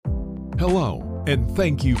Hello, and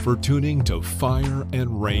thank you for tuning to Fire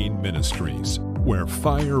and Rain Ministries, where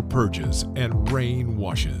fire purges and rain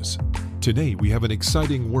washes. Today we have an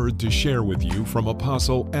exciting word to share with you from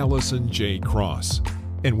Apostle Allison J. Cross,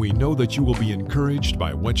 and we know that you will be encouraged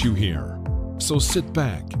by what you hear. So sit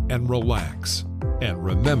back and relax, and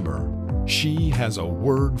remember, she has a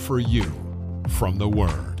word for you from the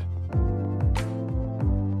Word.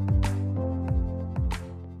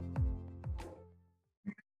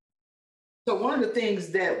 So one of the things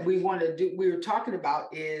that we want to do, we were talking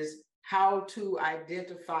about, is how to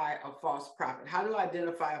identify a false prophet. How to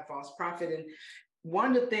identify a false prophet. And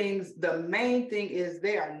one of the things, the main thing is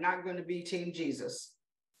they are not going to be Team Jesus.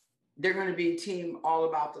 They're going to be team all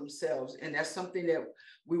about themselves. And that's something that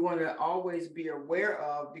we want to always be aware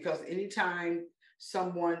of, because anytime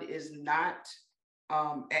someone is not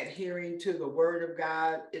adhering to the word of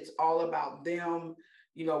God, it's all about them,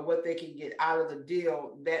 you know, what they can get out of the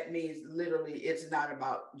deal. That means literally it's not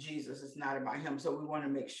about Jesus. It's not about him. So we want to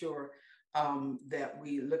make sure that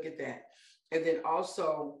we look at that. And then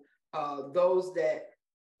also those that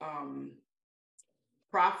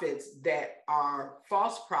prophets that are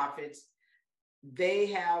false prophets, they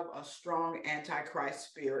have a strong antichrist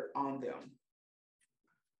spirit on them.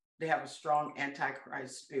 They have a strong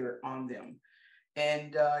antichrist spirit on them.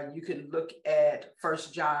 And you can look at 1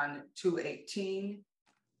 John 2:18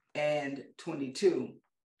 and 22.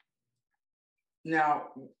 Now,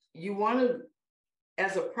 you want to,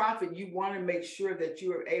 as a prophet, you want to make sure that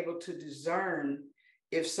you are able to discern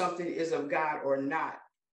if something is of God or not.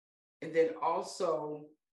 And then also,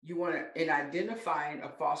 you want to, in identifying a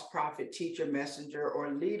false prophet, teacher, messenger, or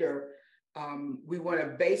leader, we want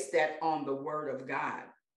to base that on the word of God.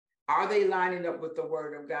 Are they lining up with the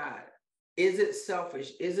word of God? Is it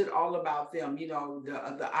selfish? Is it all about them? You know,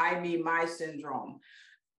 the I, me, my syndrome.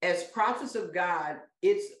 As prophets of God,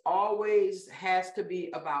 it's always has to be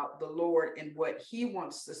about the Lord and what he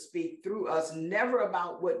wants to speak through us, never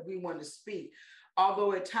about what we want to speak.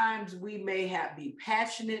 Although at times we may be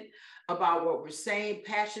passionate about what we're saying,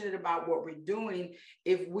 passionate about what we're doing,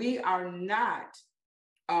 if we are not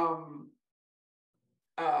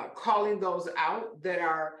calling those out that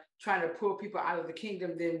are trying to pull people out of the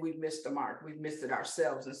kingdom, then we've missed the mark. We've missed it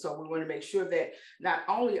ourselves. And so we want to make sure that not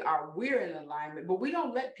only are we in alignment, but we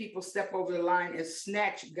don't let people step over the line and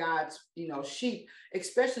snatch God's, sheep,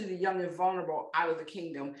 especially the young and vulnerable, out of the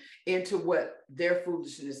kingdom into what their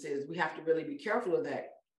foolishness is. We have to really be careful of that.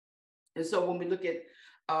 And so when we look at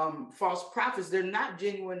false prophets, they're not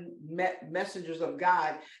genuine messengers of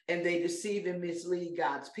God, and they deceive and mislead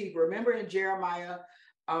God's people. Remember in Jeremiah,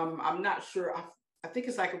 I'm not sure, I think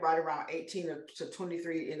it's like right around 18 to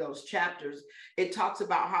 23 in those chapters, it talks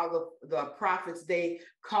about how the prophets, they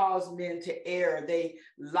caused men to err. They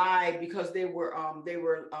lied because they were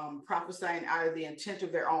prophesying out of the intent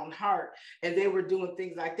of their own heart, and they were doing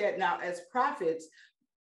things like that. Now, as prophets,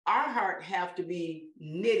 our heart have to be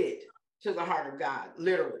knitted to the heart of God,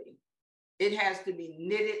 literally. It has to be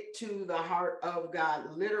knitted to the heart of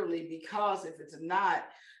God, literally, because if it's not,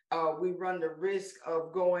 we run the risk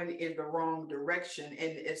of going in the wrong direction.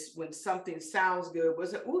 And it's when something sounds good, we'll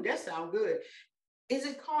say, ooh, that sounds good. Is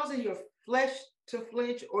it causing your flesh to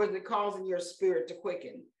flinch, or is it causing your spirit to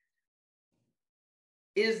quicken?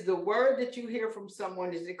 Is the word that you hear from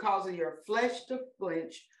someone, is it causing your flesh to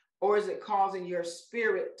flinch, or is it causing your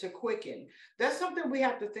spirit to quicken? That's something we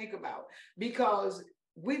have to think about, because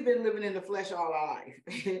we've been living in the flesh all our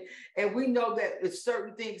life. And we know that if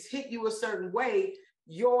certain things hit you a certain way,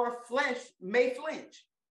 your flesh may flinch.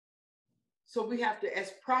 So we have to,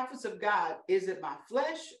 as prophets of God, is it my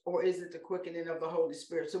flesh or is it the quickening of the Holy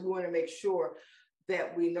Spirit? So we want to make sure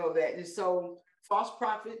that we know that. And so false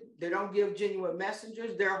prophet, they don't give genuine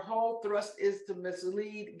messengers. Their whole thrust is to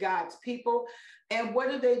mislead God's people. And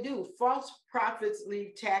what do? False prophets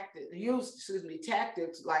use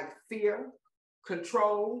tactics like fear,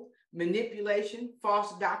 control, manipulation,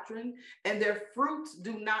 false doctrine, and their fruits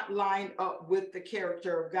do not line up with the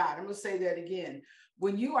character of God. I'm going to say that again.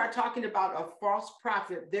 When you are talking about a false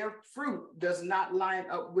prophet, their fruit does not line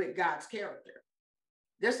up with God's character.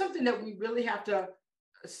 There's something that we really have to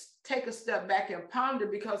take a step back and ponder,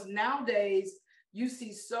 because nowadays you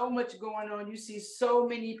see so much going on. You see so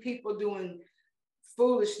many people doing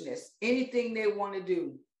foolishness, anything they want to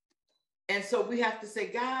do. And so we have to say,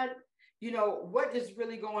 God, what is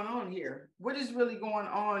really going on here? What is really going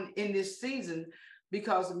on in this season?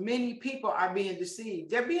 Because many people are being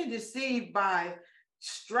deceived. They're being deceived by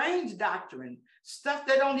strange doctrine, stuff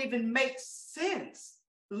that don't even make sense.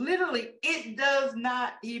 Literally, it does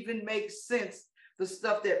not even make sense, the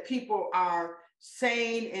stuff that people are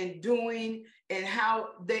saying and doing. and how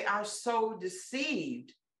they are so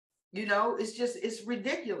deceived. You know, it's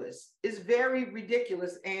ridiculous. It's very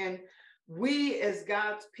ridiculous. And we as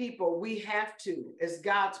God's people, we have to, as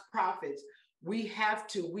God's prophets, we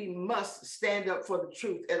must stand up for the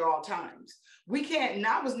truth at all times. We can't,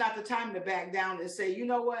 now is not the time to back down and say, you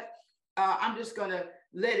know what, I'm just going to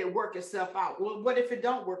let it work itself out. Well, what if it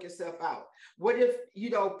don't work itself out? What if, you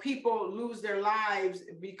know, people lose their lives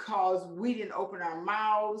because we didn't open our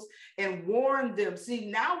mouths and warn them?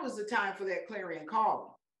 See, now is the time for that clarion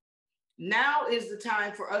call. Now is the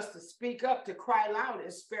time for us to speak up, to cry loud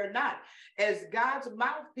and spare not. As God's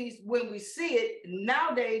mouthpiece, when we see it,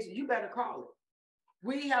 nowadays, you better call it.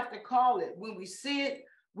 We have to call it. When we see it,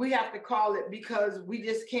 we have to call it, because we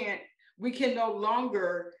can no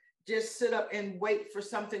longer just sit up and wait for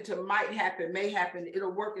something to might happen, may happen,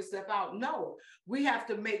 it'll work itself out. No, we have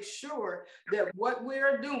to make sure that what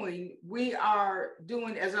we're doing, we are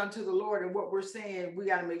doing as unto the Lord, and what we're saying, we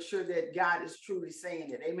got to make sure that God is truly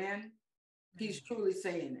saying it. Amen. He's truly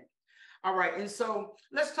saying it. All right. And so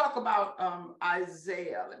let's talk about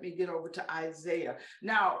Isaiah. Let me get over to Isaiah.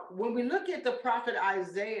 Now, when we look at the prophet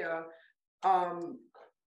Isaiah,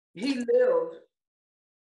 he lived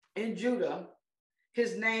in Judah.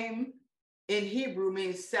 His name in Hebrew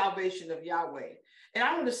means salvation of Yahweh. And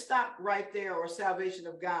I want to stop right there, or salvation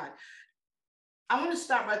of God. I want to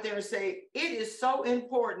stop right there and say, it is so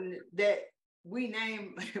important that we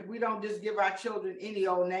don't just give our children any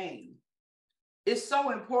old name. It's so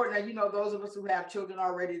important that, you know, those of us who have children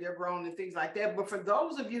already, they're grown and things like that. But for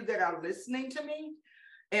those of you that are listening to me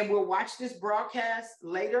and will watch this broadcast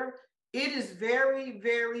later, it is very,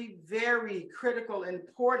 very, very critical and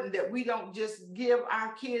important that we don't just give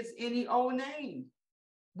our kids any old name.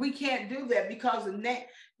 We can't do that, because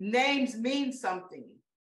names mean something.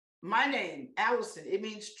 My name, Allison, it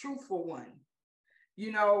means truthful one.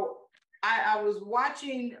 You know, I was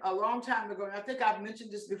watching a long time ago, and I think I've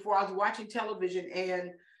mentioned this before. I was watching television,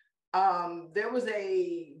 and there was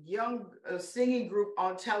a young singing group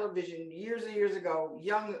on television years and years ago,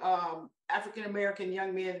 young African-American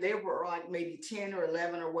young men. They were like maybe 10 or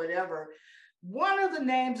 11 or whatever. One of the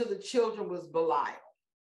names of the children was Belial.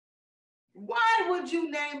 Why would you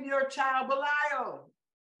name your child Belial?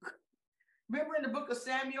 Remember in the book of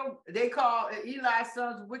Samuel, they call Eli's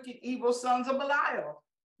sons wicked, evil sons of Belial,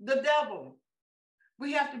 the devil.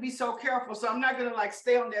 We have to be so careful. So I'm not going to like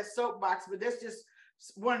stay on that soapbox, but that's just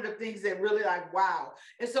one of the things that really like, wow.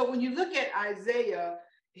 And so when you look at Isaiah,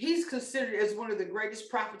 he's considered as one of the greatest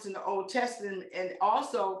prophets in the Old Testament. And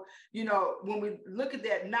also, you know, when we look at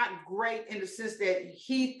that, not great in the sense that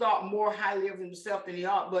he thought more highly of himself than he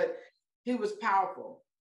ought, but he was powerful.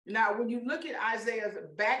 Now, when you look at Isaiah's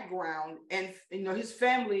background, and, you know, his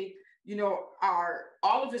family, you know,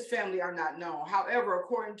 all of his family are not known. However,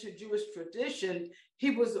 according to Jewish tradition,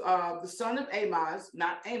 he was the son of Amoz,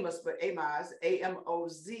 not Amos, but Amoz,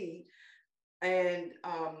 A-M-O-Z, and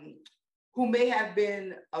who may have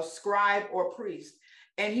been a scribe or priest.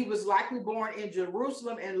 And he was likely born in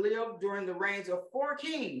Jerusalem and lived during the reigns of 4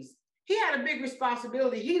 kings. He had a big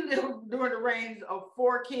responsibility. He lived during the reigns of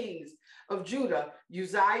 4 kings of Judah: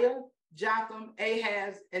 Uzziah, Jotham,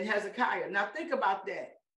 Ahaz, and Hezekiah. Now think about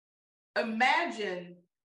that. Imagine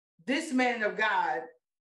this man of God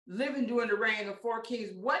living during the reign of 4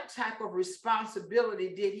 kings. What type of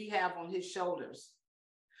responsibility did he have on his shoulders?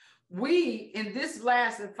 We, in this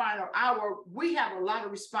last and final hour, we have a lot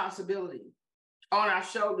of responsibility on our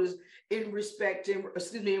shoulders in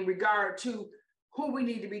regard to who we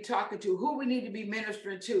need to be talking to, who we need to be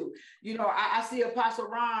ministering to. You know, I see Apostle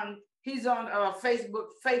Ron, he's on Facebook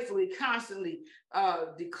faithfully, constantly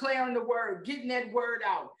declaring the word, getting that word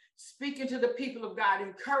out, speaking to the people of God,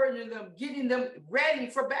 encouraging them, getting them ready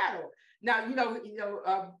for battle. Now,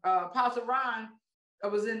 Apostle Ron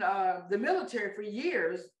was in the military for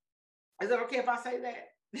years. Is that okay if I say that?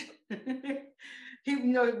 He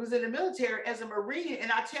was in the military as a Marine,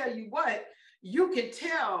 and I tell you what, you can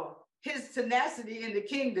tell his tenacity in the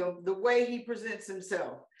kingdom, the way he presents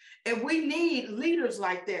himself. And we need leaders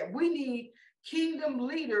like that. We need kingdom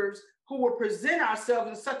leaders who will present ourselves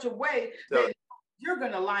in such a way that you're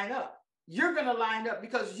going to line up. You're going to line up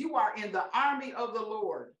because you are in the army of the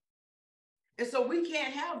Lord. And so we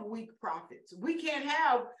can't have weak prophets. We can't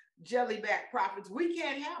have jellyback prophets. We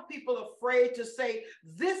can't have people afraid to say,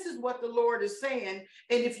 this is what the Lord is saying.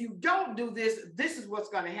 And if you don't do this, this is what's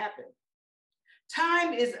going to happen.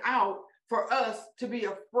 Time is out for us to be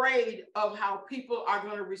afraid of how people are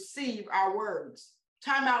going to receive our words.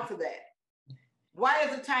 Time out for that. Why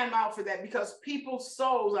is the time out for that? Because people's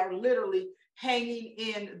souls are literally hanging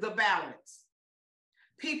in the balance.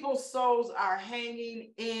 people's souls are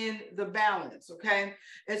hanging in the balance, okay?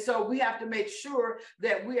 And so we have to make sure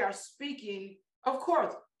that we are speaking, of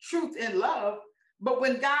course, truth in love, but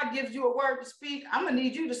when God gives you a word to speak, I'm gonna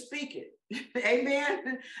need you to speak it.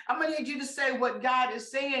 Amen. I'm gonna need you to say what God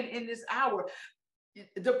is saying in this hour.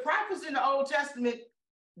 The prophets in the Old Testament,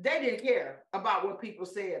 they didn't care about what people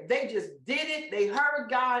said. They just did it. They heard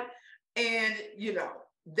God, and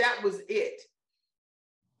that was it.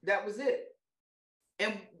 That was it.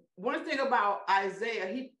 And one thing about Isaiah,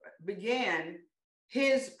 he began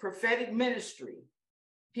his prophetic ministry.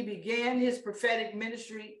 He began his prophetic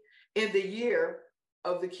ministry in the year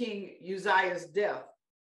of the King Uzziah's death.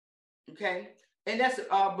 Okay. And that's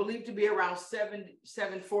believed to be around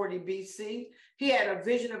 740 BC. He had a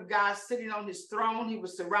vision of God sitting on his throne. He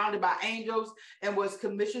was surrounded by angels and was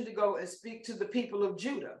commissioned to go and speak to the people of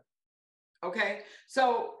Judah. Okay.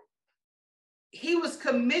 So he was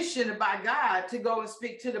commissioned by God to go and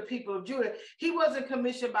speak to the people of Judah. He wasn't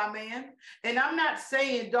commissioned by man. And I'm not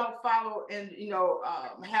saying don't follow and,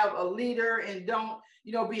 have a leader and don't,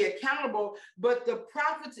 be accountable. But the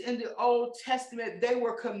prophets in the Old Testament, they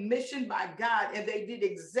were commissioned by God, and they did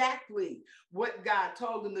exactly what God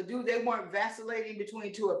told them to do. They weren't vacillating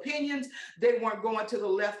between two opinions. They weren't going to the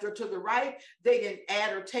left or to the right. They didn't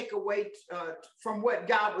add or take away from what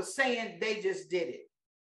God was saying. They just did it.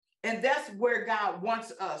 And that's where God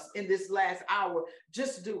wants us in this last hour.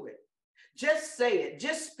 Just do it. Just say it.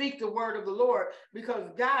 Just speak the word of the Lord, because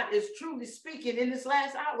God is truly speaking in this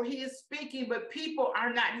last hour. He is speaking, but people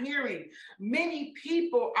are not hearing. Many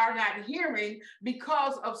people are not hearing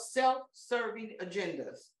because of self-serving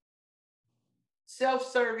agendas.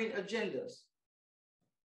 Self-serving agendas.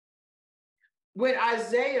 When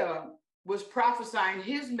Isaiah was prophesying,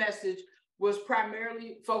 his message was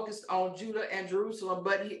primarily focused on Judah and Jerusalem,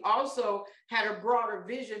 but he also had a broader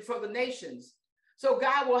vision for the nations. So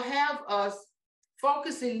God will have us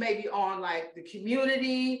focusing maybe on like the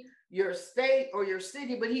community, your state or your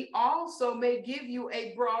city, but he also may give you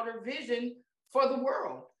a broader vision for the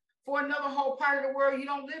world, for another whole part of the world you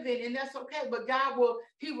don't live in, and that's okay. But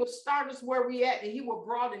he will start us where we at, and he will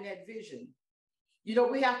broaden that vision.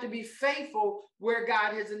 We have to be faithful where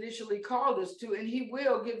God has initially called us to, and he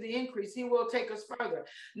will give the increase. He will take us further.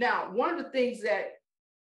 Now, one of the things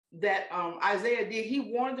that Isaiah did,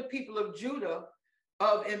 he warned the people of Judah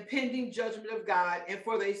of impending judgment of God and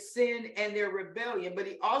for their sin and their rebellion, but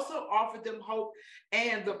he also offered them hope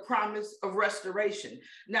and the promise of restoration.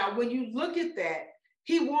 Now, when you look at that,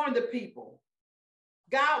 he warned the people.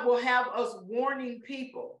 God will have us warning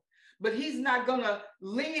people, but he's not going to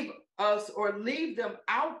leave us or leave them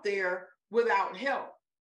out there without help.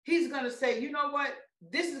 He's going to say, you know what?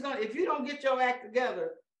 If you don't get your act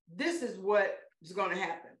together, this is what is going to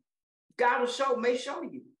happen. God may show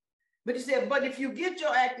you. But he said, but if you get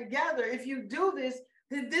your act together, if you do this,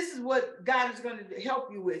 then this is what God is going to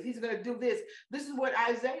help you with. He's going to do this. This is what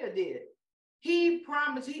Isaiah did. He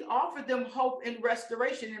promised, he offered them hope and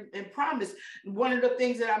restoration and promise. One of the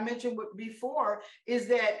things that I mentioned before is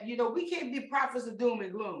that, we can't be prophets of doom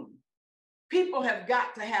and gloom. People have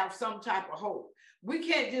got to have some type of hope. We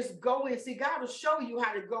can't just go in. See, God will show you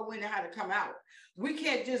how to go in and how to come out. We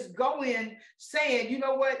can't just go in saying, you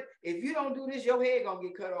know what, if you don't do this, your head gonna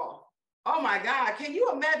get cut off. Oh my God, can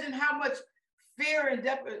you imagine how much fear and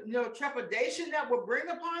trepidation that will bring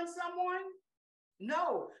upon someone?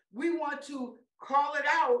 No, we want to call it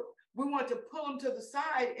out. We want to pull them to the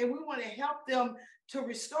side, and we want to help them to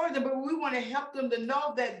restore them, but we want to help them to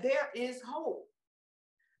know that there is hope.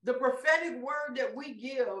 The prophetic word that we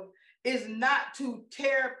give is not to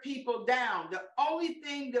tear people down. The only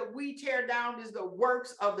thing that we tear down is the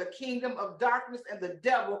works of the kingdom of darkness and the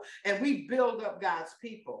devil, and we build up God's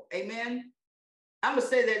people. Amen. I'm going to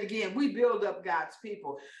say that again. We build up God's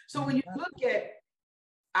people. So when you look at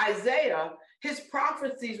Isaiah, his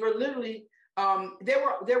prophecies were literally, they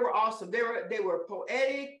were awesome. They were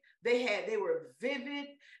poetic. They were vivid,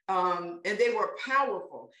 and they were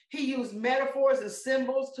powerful. He used metaphors and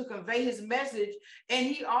symbols to convey his message, and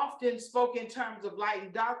he often spoke in terms of light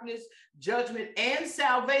and darkness, judgment and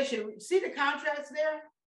salvation. See the contrast there?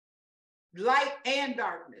 Light and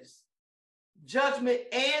darkness, judgment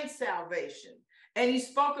and salvation. And he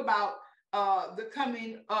spoke about the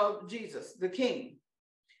coming of Jesus, the King.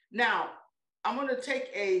 Now, I'm going to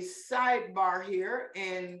take a sidebar here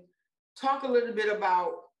and talk a little bit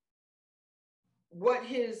about what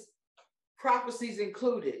his prophecies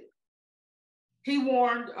included. He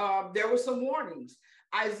warned, there were some warnings.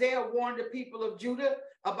 Isaiah warned the people of Judah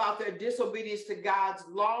about their disobedience to God's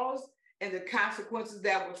laws and the consequences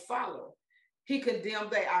that would follow. He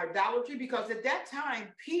condemned their idolatry, because at that time,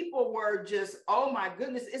 people were just, oh my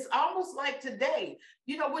goodness, it's almost like today.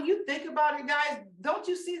 You know, when you think about it, guys, don't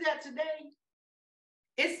you see that today?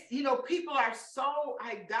 It's, you know, people are so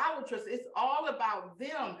idolatrous. It's all about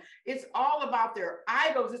them. It's all about their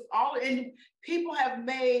idols. It's all, and people have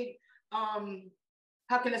made,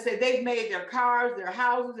 how can I say, they've made their cars, their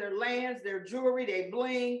houses, their lands, their jewelry, their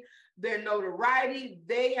bling, their notoriety.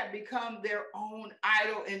 They have become their own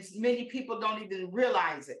idol, and many people don't even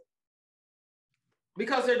realize it,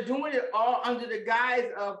 because they're doing it all under the guise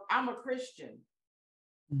of, I'm a Christian.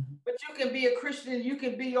 Mm-hmm. But you can be a Christian, you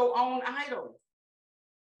can be your own idol.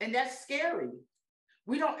 And that's scary.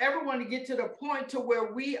 We don't ever want to get to the point to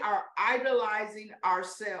where we are idolizing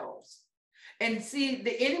ourselves. And see,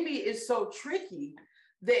 the enemy is so tricky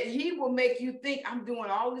that he will make you think, I'm doing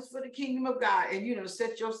all this for the kingdom of God, and you know,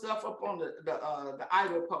 set yourself up on the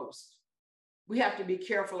idol post. We have to be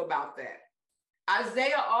careful about that.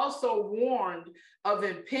 Isaiah also warned of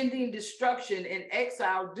impending destruction and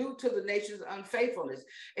exile due to the nation's unfaithfulness.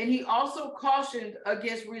 And he also cautioned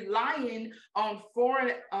against relying on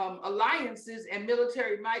foreign alliances and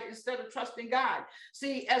military might instead of trusting God.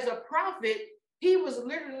 See, as a prophet, he was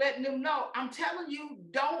literally letting them know, I'm telling you,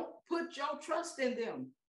 don't put your trust in them.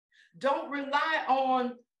 Don't rely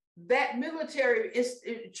on that military.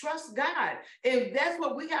 Trust God. And that's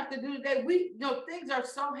what we have to do today. We, you know, things are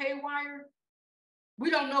so haywire. We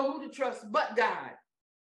don't know who to trust but God.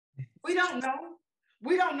 We don't know.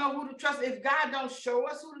 We don't know who to trust. If God don't show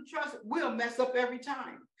us who to trust, we'll mess up every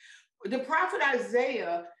time. The prophet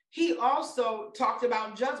Isaiah, he also talked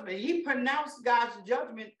about judgment. He pronounced God's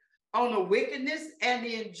judgment on the wickedness and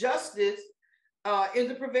the injustice in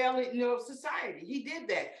the prevailing, you know, society. He did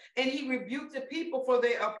that. And he rebuked the people for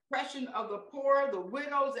their oppression of the poor, the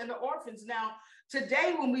widows, and the orphans. Now,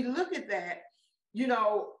 today, when we look at that, you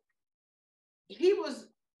know, he was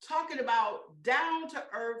talking about down to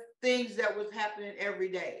earth things that was happening every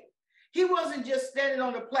day. He wasn't just standing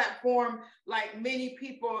on the platform like many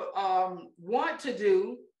people want to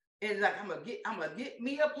do, and like, I'm gonna get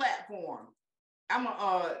me a platform. I'm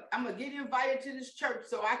gonna get invited to this church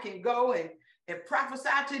so I can go and prophesy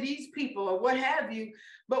to these people or what have you.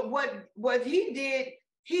 But what he did,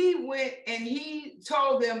 he went and he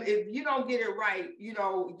told them, if you don't get it right, you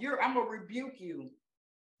know, I'm gonna rebuke you.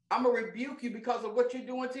 I'm gonna rebuke you because of what you're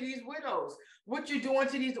doing to these widows, what you're doing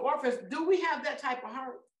to these orphans. Do we have that type of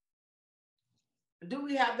heart? Do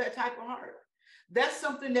we have that type of heart? That's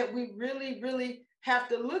something that we really, really have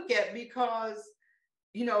to look at, because,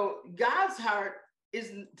 you know, God's heart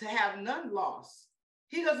is to have none lost.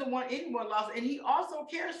 He doesn't want anyone lost. And he also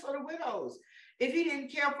cares for the widows. If he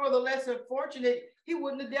didn't care for the less fortunate, he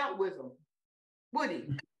wouldn't have dealt with them, would he?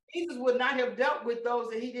 Jesus would not have dealt with those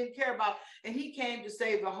that he didn't care about. And he came to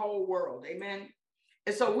save the whole world. Amen.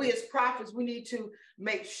 And so we as prophets, we need to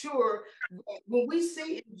make sure that when we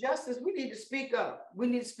see injustice, we need to speak up. We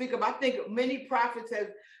need to speak up. I think many prophets have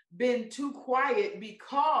been too quiet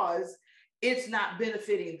because it's not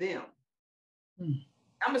benefiting them.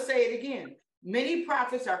 I'm going to say it again. Many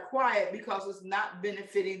prophets are quiet because it's not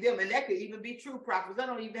benefiting them. And that could even be true prophets. That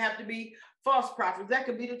don't even have to be false prophets. That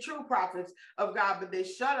could be the true prophets of God, but they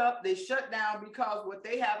shut up, they shut down because what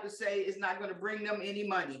they have to say is not going to bring them any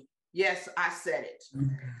money. Yes, I said it.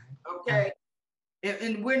 Okay.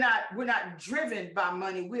 And we're not driven by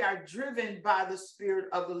money. We are driven by the Spirit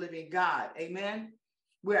of the living God. Amen.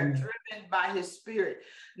 We are driven by his Spirit.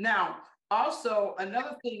 Now, also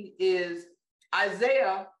another thing is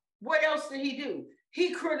Isaiah, what else did he do?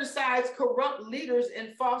 He criticized corrupt leaders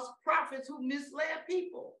and false prophets who misled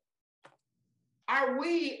people. Are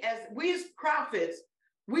we as prophets,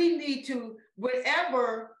 we need to,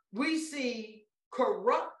 whenever we see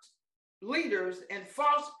corrupt leaders and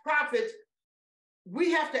false prophets,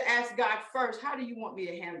 we have to ask God first, how do you want me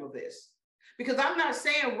to handle this? Because I'm not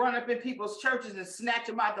saying run up in people's churches and snatch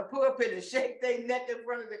them out the pulpit and shake their neck in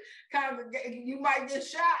front of the congregation. You might get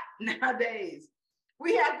shot nowadays.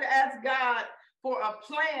 We have to ask God for a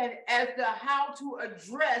plan as to how to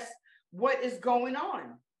address what is going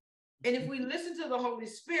on. And if we listen to the Holy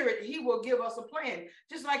Spirit, he will give us a plan.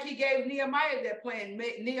 Just like he gave Nehemiah that plan.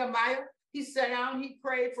 Nehemiah, he sat down, he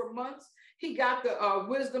prayed for months. He got the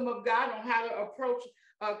wisdom of God on how to approach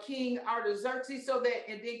King Artaxerxes,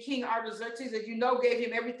 and then King Artaxerxes, as you know, gave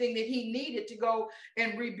him everything that he needed to go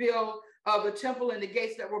and rebuild the temple and the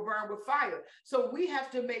gates that were burned with fire. So we have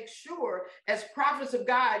to make sure as prophets of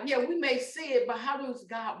God, yeah, we may see it, but how does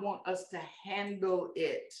God want us to handle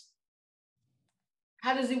it?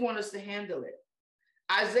 How does he want us to handle it?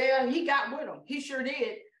 Isaiah, he got with him. He sure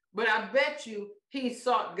did. But I bet you he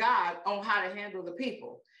sought God on how to handle the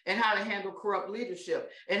people. and how to handle corrupt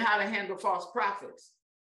leadership and how to handle false prophets.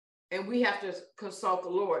 And we have to consult the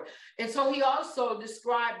Lord. And so he also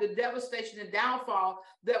described the devastation and downfall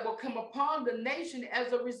that will come upon the nation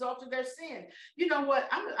as a result of their sin. You know what?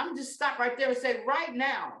 I'm just stop right there and say right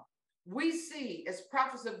now, we see as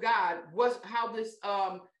prophets of God how this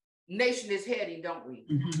nation is heading, don't we?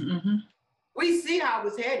 We see how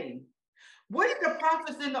it's heading. What did the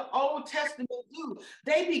prophets in the Old Testament do?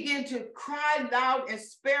 They began to cry loud and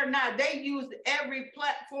spare not. They used every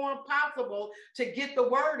platform possible to get the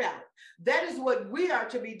word out. That is what we are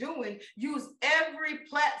to be doing. Use every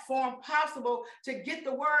platform possible to get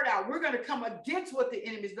the word out. We're going to come against what the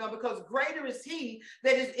enemy's done, because greater is he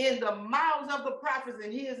that is in the mouths of the prophets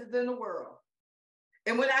than he is in the world.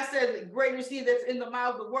 And when I said greater is he that's in the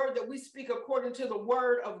mouth, the word that we speak according to the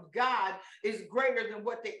word of God is greater than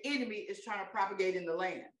what the enemy is trying to propagate in the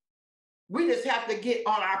land. We just have to get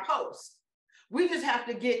on our post. We just have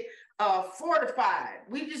to get fortified.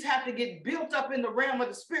 We just have to get built up in the realm of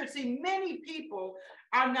the spirit. See, many people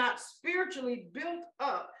are not spiritually built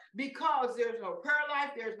up because there's no prayer life,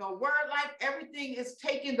 there's no word life. Everything is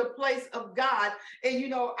taking the place of God. And, you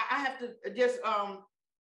know, I have to just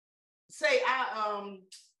say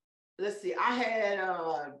let's see, I had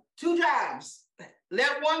 2 jobs.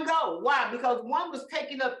 Let one go. Why? Because one was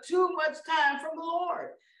taking up too much time from the Lord.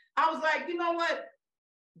 I was like, you know what?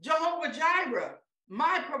 Jehovah Jireh,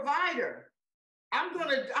 my provider. I'm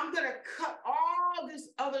gonna cut all this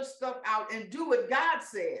other stuff out and do what God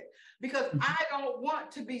said, because I don't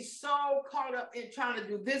want to be so caught up in trying to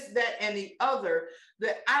do this, that, and the other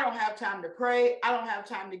that I don't have time to pray. I don't have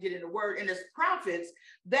time to get in the word. And as prophets,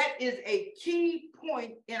 that is a key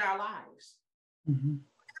point in our lives.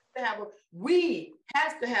 We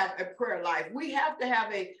have to have a prayer life. We have to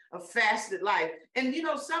have a fasted life. And you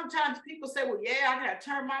know, sometimes people say, well, yeah, I gotta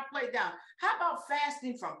turn my plate down. How about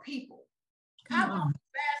fasting from people? How about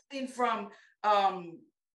fasting from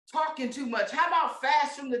talking too much? How about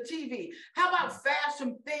fast from the TV? How about fast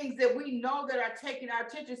from things that we know that are taking our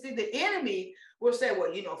attention? See, the enemy will say,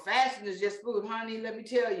 well, you know, fasting is just food. Honey, let me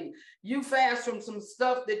tell you, you fast from some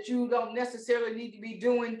stuff that you don't necessarily need to be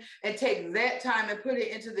doing and take that time and put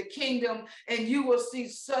it into the kingdom, and you will see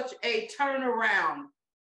such a turnaround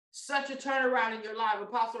in your life.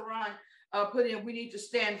 Apostle Ron put in, we need to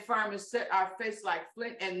stand firm and set our face like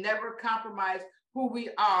flint and never compromise who we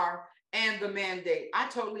are and the mandate. I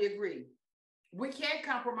totally agree. We can't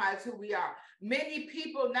compromise who we are. Many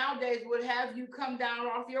people nowadays would have you come down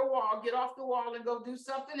off your wall, get off the wall and go do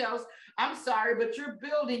something else. I'm sorry, but you're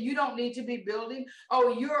building. You don't need to be building.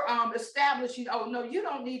 Oh, you're establishing. Oh, no, you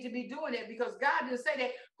don't need to be doing it, because God didn't say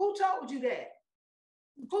that. Who told you that?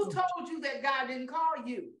 Who told you that God didn't call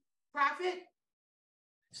you? Prophet?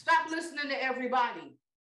 Stop listening to everybody.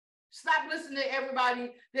 Stop listening to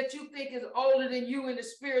everybody that you think is older than you in the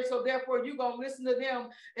spirit. So therefore, you're going to listen to them,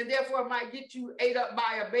 and therefore it might get you ate up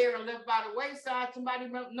by a bear and left by the wayside. Somebody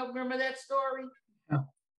remember that story? Yeah.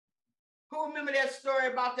 Who remember that story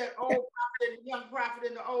about that old prophet, young prophet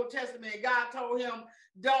in the Old Testament? God told him,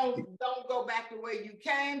 don't go back the way you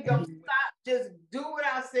came. Don't stop. Just do what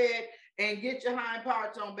I said and get your hind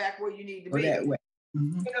parts on back where you need to be. That way.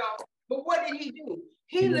 You know, but what did he do?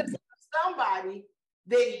 He listened to somebody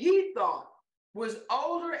that he thought was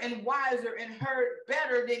older and wiser and heard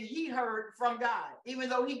better than he heard from God, even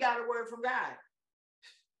though he got a word from God.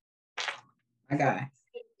 My God.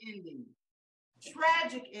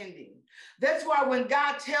 Tragic ending. That's why when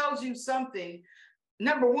God tells you something,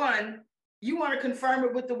 number one, you want to confirm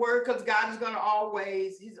it with the word, because God is going to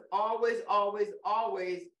he's always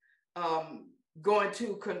going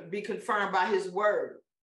to be confirmed by his word.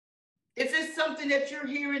 If it's something that you're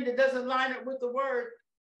hearing that doesn't line up with the word,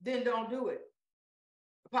 then don't do it.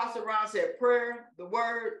 Apostle Ron said prayer, the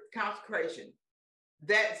word, consecration.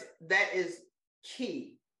 That is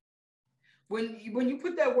key. When you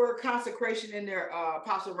put that word consecration in there,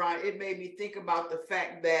 Apostle Ron, it made me think about the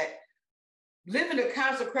fact that living a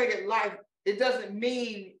consecrated life, it doesn't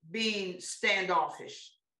mean being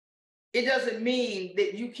standoffish. It doesn't mean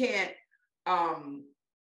that you can't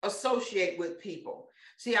associate with people.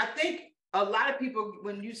 See, I think a lot of people,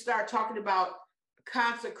 when you start talking about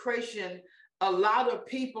consecration, a lot of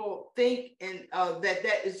people think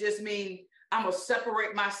that is just mean I'm gonna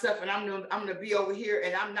separate myself and I'm gonna be over here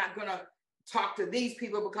and I'm not gonna talk to these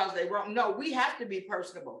people because they're wrong. No, we have to be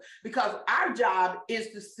personable, because our job is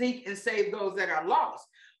to seek and save those that are lost.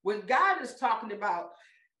 When God is talking about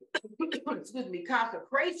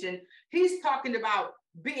consecration, he's talking about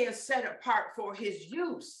being set apart for his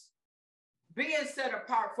use. being set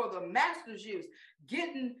apart for the master's use,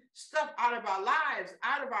 getting stuff out of our lives,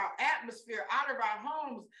 out of our atmosphere, out of our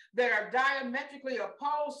homes that are diametrically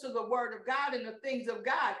opposed to the word of God and the things of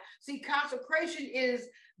God. See, consecration is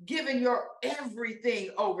giving your everything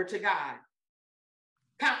over to God.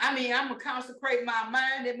 I mean, I'm going to consecrate my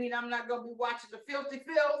mind. That means I'm not going to be watching the filthy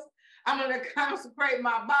filth. I'm going to consecrate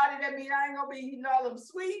my body. That means I ain't going to be eating all them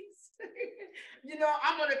sweets. You know,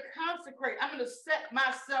 I'm going to consecrate. I'm going to set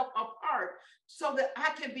myself apart so that I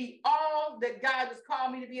can be all that God has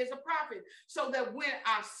called me to be as a prophet. So that when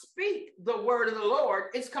I speak the word of the Lord,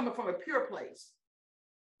 it's coming from a pure place.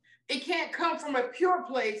 It can't come from a pure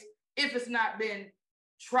place if it's not been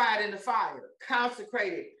tried in the fire,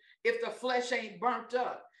 consecrated, if the flesh ain't burnt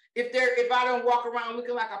up. If I don't walk around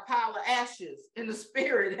looking like a pile of ashes in the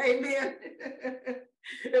spirit, amen.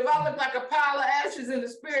 If I look like a pile of ashes in the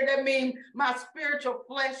spirit, that means my spiritual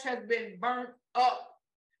flesh has been burnt up.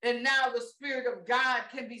 And now the Spirit of God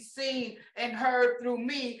can be seen and heard through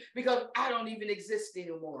me because I don't even exist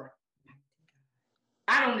anymore.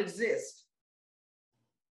 I don't exist.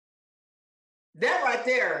 That right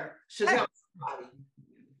there should help somebody.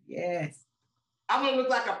 Yes. I'm going to look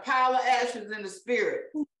like a pile of ashes in the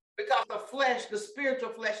spirit because the flesh, the spiritual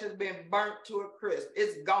flesh has been burnt to a crisp.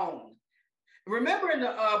 It's gone. Remember in the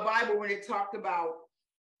Bible when it talked about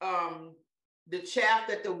the chaff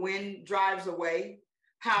that the wind drives away,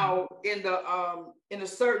 how in a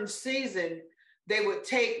certain season, they would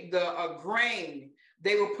take the grain,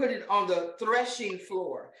 they would put it on the threshing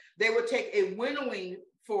floor. They would take a winnowing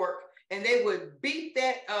fork and they would beat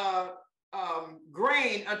that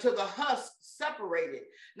grain until the husk separated.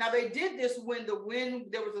 Now they did this when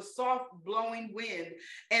there was a soft blowing wind,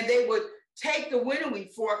 and they would take the winnowing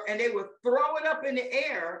fork and they would throw it up in the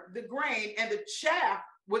air, the grain, and the chaff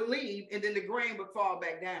would leave, and then the grain would fall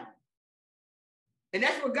back down. And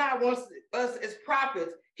that's what God wants us as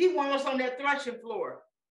prophets. He wants us on that threshing floor.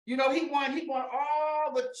 You know, he want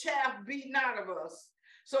all the chaff beaten out of us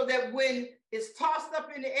so that when it's tossed up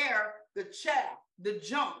in the air, the chaff, the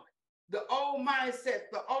junk, the old mindset,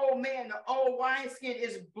 the old man, the old wineskin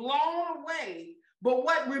is blown away. But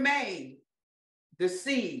what remained? The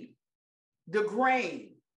seed, the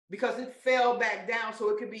grain, because it fell back down so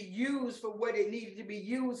it could be used for what it needed to be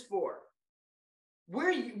used for.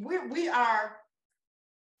 We are,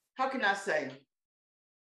 how can I say?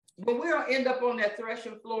 When we'll end up on that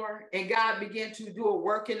threshing floor and God begin to do a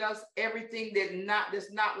work in us, everything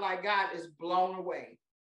that's not like God is blown away.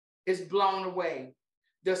 It's blown away.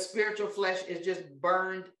 The spiritual flesh is just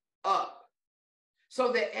burned up.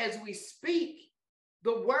 So that as we speak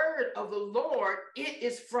the word of the Lord, it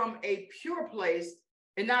is from a pure place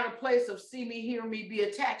and not a place of see me, hear me, be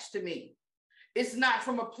attached to me. It's not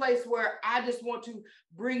from a place where I just want to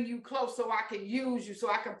bring you close so I can use you,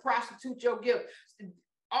 so I can prostitute your gift,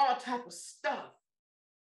 all type of stuff.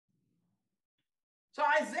 So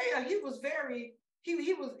Isaiah, Isaiah was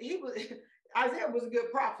a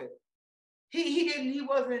good prophet. He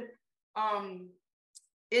wasn't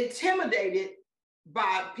intimidated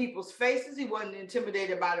by people's faces. He wasn't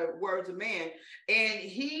intimidated by the words of man. And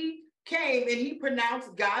he came and he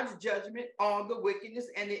pronounced God's judgment on the wickedness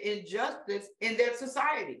and the injustice in that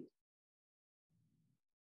society.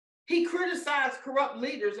 He criticized corrupt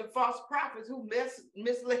leaders and false prophets who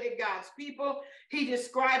misled God's people. He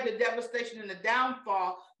described the devastation and the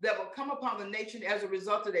downfall that will come upon the nation as a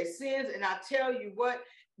result of their sins. And I tell you what,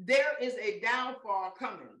 there is a downfall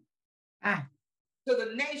coming to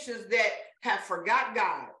the nations that have forgot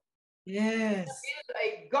God. Yes. There is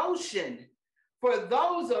a Goshen for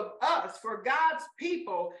those of us, for God's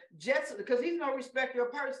people, just because he's no respecter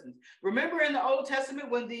of persons. Remember in the Old Testament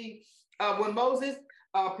when Moses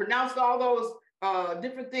pronounced all those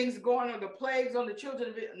different things going on, the plagues on the children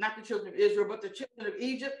of, not the children of Israel, but the children of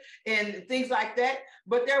Egypt and things like that.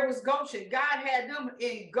 But there was Goshen. God had them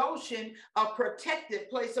in Goshen, a protected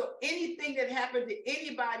place. So anything that happened to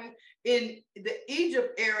anybody in the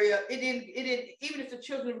Egypt area, it didn't, even if the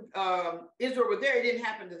children of Israel were there, it didn't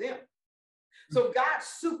happen to them. So God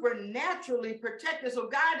supernaturally protected. So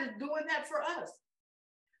God is doing that for us.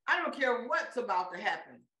 I don't care what's about to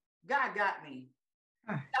happen. God got me.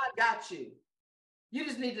 God got you. You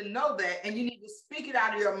just need to know that, and you need to speak it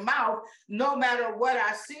out of your mouth, no matter what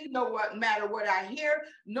I see, no matter what I hear,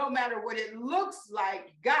 no matter what it looks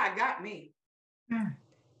like. God got me.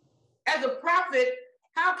 As a prophet,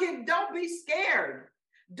 don't be scared.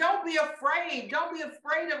 Don't be afraid. Don't be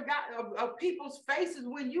afraid of God, of people's faces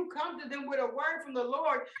when you come to them with a word from the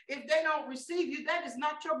Lord. If they don't receive you, that is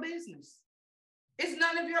not your business. It's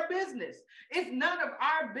none of your business. It's none of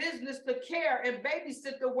our business to care and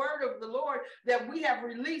babysit the word of the Lord that we have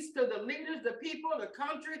released to the leaders, the people, the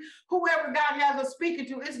country, whoever God has us speaking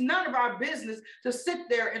to. It's none of our business to sit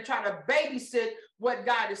there and try to babysit what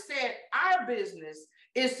God has said. Our business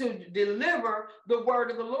is to deliver the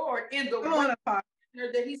word of the Lord in the way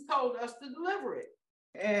that he's told us to deliver it.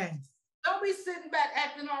 Yes. Don't be sitting back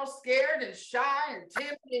acting all scared and shy and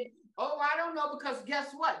timid and, oh, I don't know, because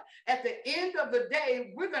guess what? At the end of the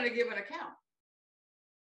day, we're going to give an account.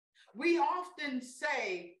 We often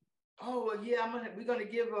say, oh, well, yeah, we're going to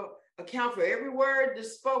give an account for every word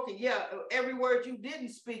that's spoken. Yeah, every word you didn't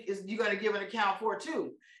speak is you're going to give an account for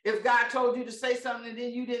too. If God told you to say something and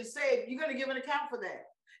then you didn't say it, you're going to give an account for that.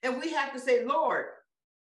 And we have to say, Lord,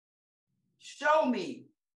 show me,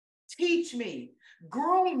 teach me,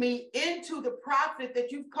 groom me into the prophet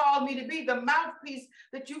that you've called me to be, the mouthpiece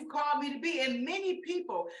that you've called me to be. And many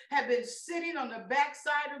people have been sitting on the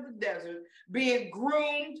backside of the desert, being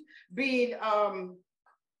groomed, being,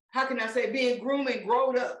 being groomed and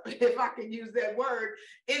growed up, if I can use that word,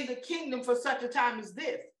 in the kingdom for such a time as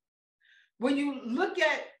this. When you look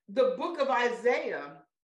at the book of Isaiah,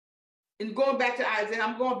 and going back to Isaiah,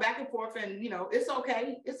 I'm going back and forth, and it's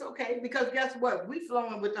okay. It's okay, because guess what? We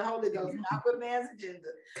flowing with the Holy Ghost, not with man's agenda.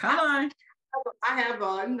 Come on. I have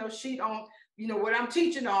a sheet on what I'm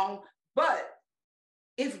teaching on, but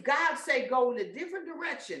if God say go in a different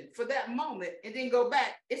direction for that moment and then go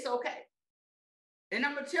back, it's okay. And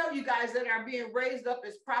I'm gonna tell you guys that are being raised up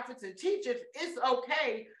as prophets and teachers, it's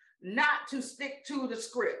okay not to stick to the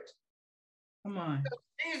script. Come on.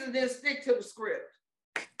 Jesus didn't stick to the script.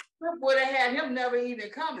 Would have had him never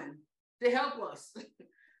even coming to help us,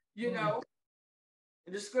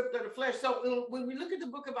 the script of the flesh. So when we look at the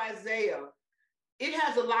book of Isaiah, it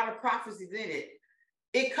has a lot of prophecies in it.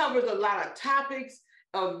 It covers a lot of topics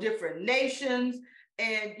of different nations.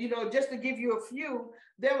 And, just to give you a few,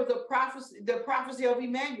 there was a prophecy, the prophecy of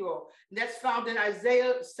Emmanuel, that's found in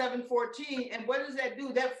Isaiah 7:14. And what does that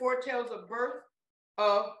do? That foretells the birth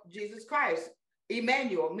of Jesus Christ.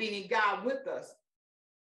 Emmanuel, meaning God with us.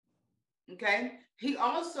 Okay. He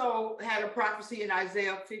also had a prophecy in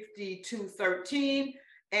Isaiah 52:13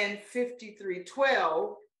 and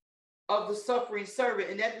 53:12 of the suffering servant.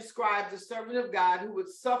 And that describes the servant of God who would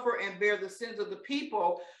suffer and bear the sins of the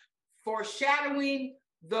people, foreshadowing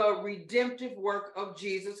the redemptive work of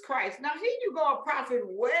Jesus Christ. Now, here you go, a prophet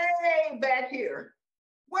way back here,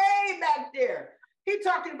 way back there. He's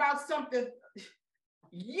talking about something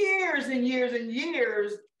years and years and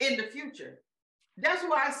years in the future. That's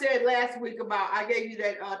why I said last week I gave you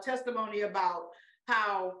that testimony about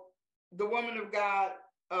how the woman of God,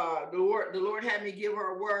 the Lord had me give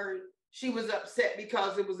her a word. She was upset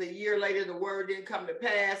because it was a year later, the word didn't come to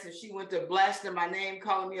pass, and she went to blasting my name,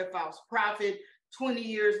 calling me a false prophet. 20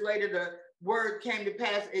 years later, the word came to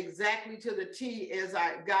pass exactly to the T as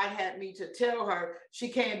God had me to tell her. She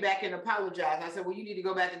came back and apologized. I said, well, you need to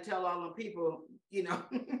go back and tell all them people,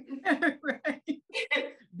 Right.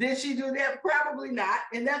 Did she do that? Probably not.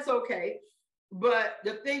 And that's okay. But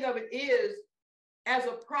the thing of it is, as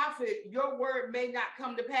a prophet, your word may not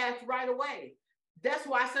come to pass right away. That's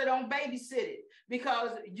why I said don't babysit it,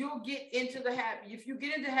 because you'll get into the habit. If you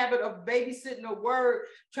get into the habit of babysitting a word,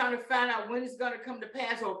 trying to find out when it's going to come to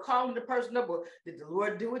pass, or calling the person up, well, did the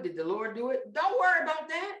Lord do it? Did the Lord do it? Don't worry about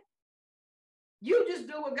that. You just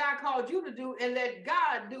do what God called you to do, and let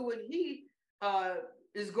God do what he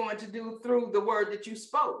is going to do through the word that you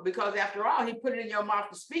spoke, because after all, he put it in your mouth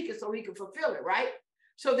to speak it so he can fulfill it, right?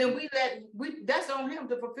 So then that's on him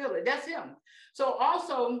to fulfill it. That's him. So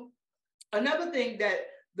also, another thing that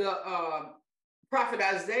the prophet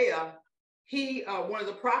Isaiah, one of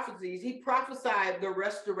the prophecies, he prophesied the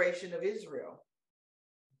restoration of Israel.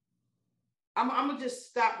 I'm going to just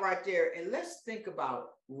stop right there and let's think about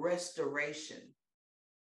restoration.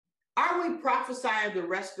 Are we prophesying the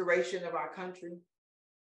restoration of our country?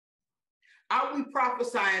 Are we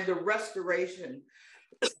prophesying the restoration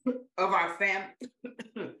of our family?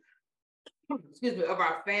 Excuse me, of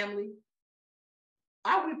our family?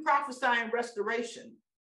 Are we prophesying restoration?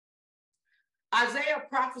 Isaiah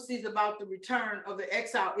prophesies about the return of the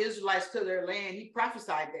exiled Israelites to their land. He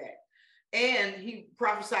prophesied that. And he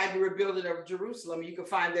prophesied the rebuilding of Jerusalem. You can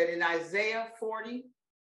find that in Isaiah 40,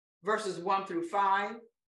 verses 1 through 5,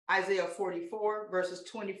 Isaiah 44, verses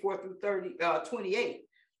 24 through 28.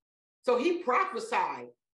 So he prophesied.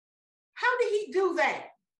 How did he do that?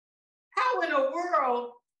 How in the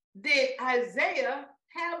world did Isaiah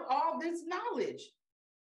have all this knowledge,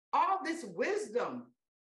 all this wisdom?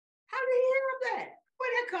 How did he have that? Where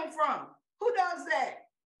did that come from? Who does that?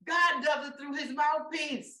 God does it through his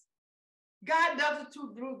mouthpiece. God does it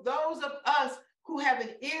through those of us who have an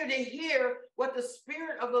ear to hear what the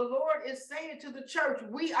Spirit of the Lord is saying to the church.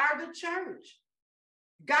 We are the church.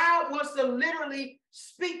 God wants to literally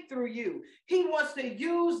speak through you. He wants to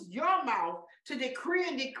use your mouth to decree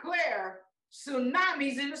and declare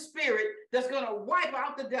tsunamis in the spirit that's going to wipe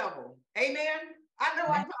out the devil. Amen. I know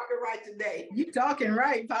I'm talking right today. You talking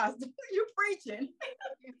right, Pastor. You preaching.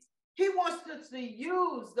 He wants us to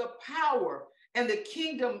use the power and the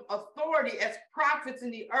kingdom authority as prophets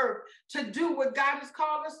in the earth to do what God has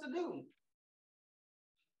called us to do.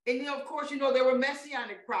 And you know, of course, you know, there were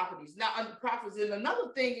messianic prophecies. Now, prophets. And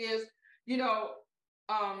another thing is, you know,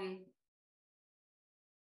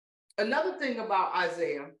 another thing about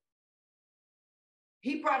Isaiah,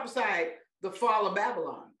 he prophesied the fall of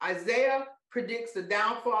Babylon. Isaiah predicts the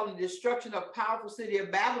downfall and destruction of powerful city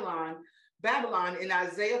of Babylon in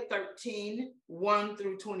Isaiah 13, 1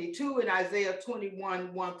 through 22, and Isaiah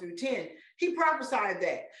 21, 1 through 10. He prophesied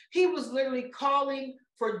that. He was literally calling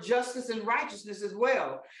for justice and righteousness as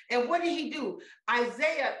well. And what did he do?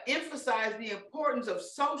 Isaiah emphasized the importance of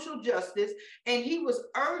social justice, and he was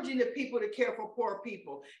urging the people to care for poor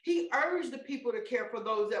people. He urged the people to care for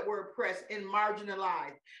those that were oppressed and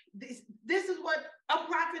marginalized. This is what a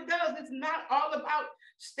prophet does. It's not all about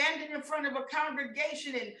standing in front of a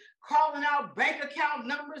congregation and calling out bank account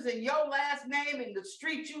numbers and your last name and the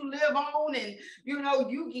street you live on, and you know,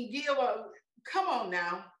 you can give a, come on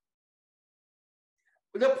now.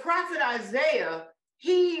 The prophet Isaiah,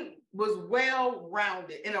 he was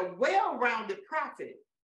well-rounded, and a well-rounded prophet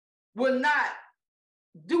will not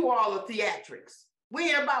do all the theatrics. We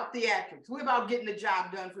ain't about theatrics. We're about getting the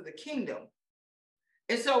job done for the kingdom.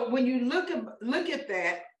 And so when you look at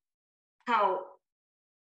that, how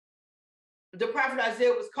the prophet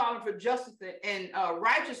Isaiah was calling for justice and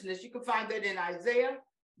righteousness, you can find that in Isaiah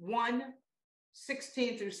 1,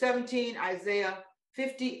 16 through 17, Isaiah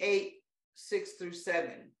 58, 6 through 7.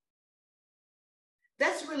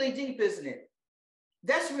 That's really deep, isn't it?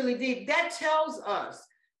 That's really deep. That tells us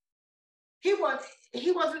he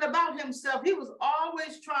wasn't about himself. He was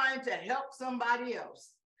always trying to help somebody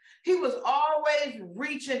else. He was always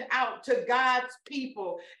reaching out to God's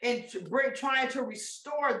people and trying to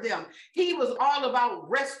restore them. He was all about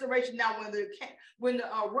restoration. Now, when the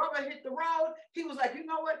rubber hit the road, he was like, you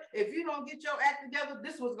know what? If you don't get your act together,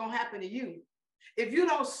 this was going to happen to you. If you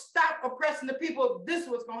don't stop oppressing the people, this is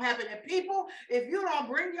what's going to happen. And people, if you don't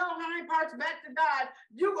bring your hind parts back to God,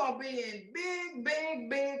 you're going to be in big, big,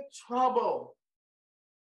 big trouble.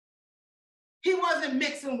 He wasn't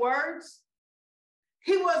mixing words.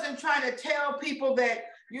 He wasn't trying to tell people that,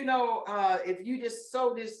 you know, if you just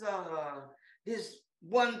sow this this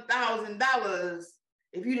 $1,000,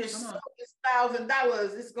 if you just sow this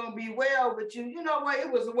 $1,000, it's going to be well with you. You know what?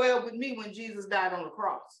 It was well with me when Jesus died on the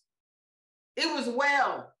cross. It was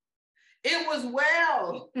well. It was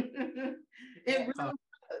well. It really was.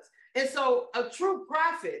 And so a true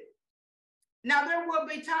prophet, now there will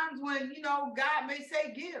be times when, you know, God may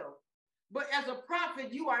say give, but as a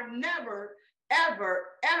prophet, you are never, ever,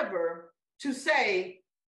 ever to say,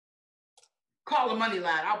 call a money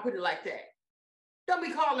line. I'll put it like that. Don't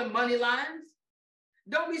be calling money lines.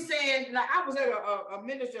 Don't be saying, like, I was at a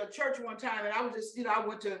minister, a church one time, and I was just, you know, I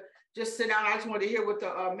went to just sit down. I just wanted to hear what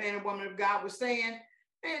the man and woman of God was saying.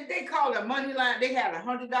 And they called a money line. They had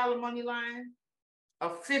 $100 money line, a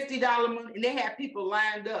 $50 money, and they had people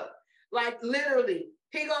lined up. Like literally,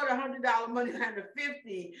 he got $100 money line to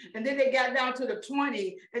 50, and then they got down to the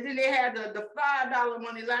 20, and then they had the $5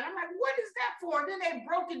 money line. I'm like, what is that for? And then they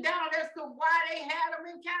broke it down as to why they had them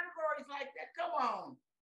in categories like that. Come on.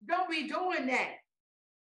 Don't be doing that.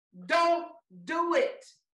 Don't do it.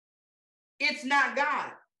 It's not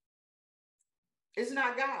God. It's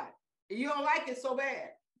not God. You don't like it so bad.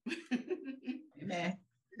 Amen.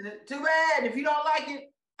 Too bad. If you don't like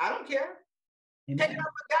it, I don't care. Amen. Take it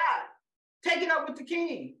up with God. Take it up with the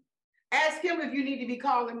King. Ask him if you need to be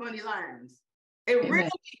calling money lines. And Amen. Really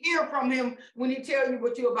hear from him when he tells you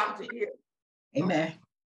what you're about to hear. Amen.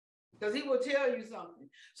 Because he will tell you something.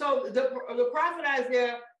 So the prophet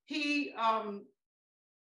Isaiah, he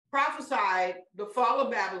prophesied the fall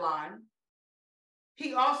of Babylon.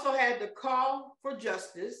 He also had the call for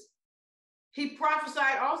justice. He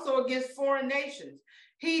prophesied also against foreign nations.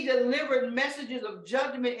 He delivered messages of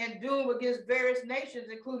judgment and doom against various nations,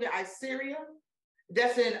 including Assyria.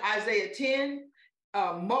 That's in Isaiah 10.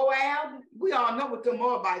 Moab. We all know what the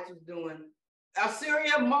Moabites was doing.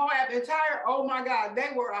 Assyria, Moab, oh my God, they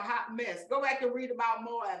were a hot mess. Go back and read about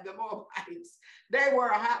Moab, the Moabites. They were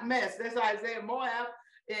a hot mess. That's Isaiah, Moab.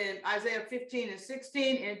 In Isaiah 15 and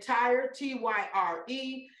 16, entire, Tyre,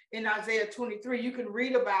 in Isaiah 23, you can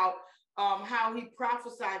read about how he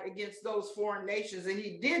prophesied against those foreign nations. And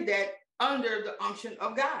he did that under the unction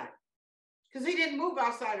of God, because he didn't move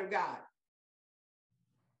outside of God.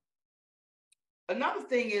 Another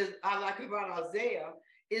thing is I like about Isaiah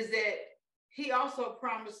is that he also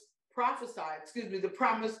prophesied, the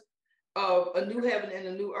promise of a new heaven and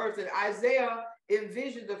a new earth. And Isaiah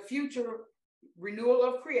envisioned the future renewal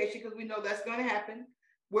of creation, because we know that's going to happen,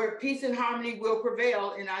 where peace and harmony will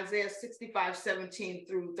prevail in Isaiah 65:17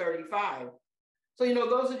 through 35. So,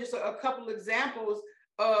 those are just a couple examples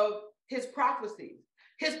of his prophecies.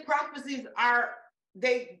 His prophecies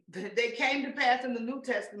they came to pass in the New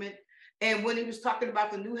Testament. And when he was talking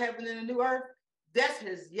about the new heaven and the new earth, that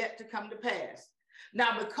has yet to come to pass.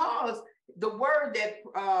 Now, because the word that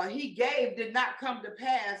he gave did not come to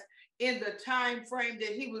pass in the time frame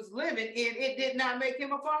that he was living in, it did not make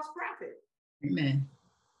him a false prophet. Amen.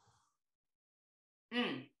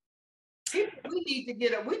 We need to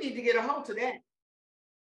get a hold to that.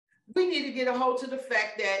 We need to get a hold to the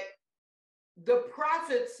fact that the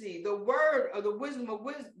prophecy, the word of the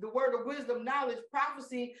word of wisdom, knowledge,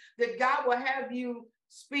 prophecy that God will have you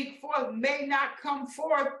speak forth may not come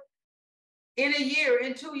forth in a year,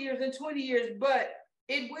 in 2 years, in 20 years, but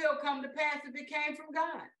it will come to pass if it came from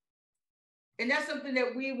God. And that's something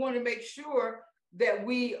that we want to make sure that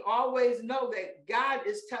we always know, that God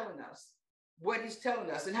is telling us what he's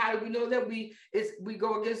telling us. And how do we know that? We let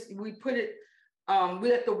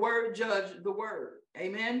the word judge the word.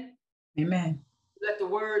 Amen. Amen. Let the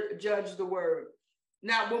word judge the word.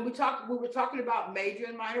 Now, when we were talking about major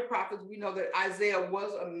and minor prophets, we know that Isaiah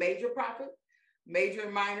was a major prophet. Major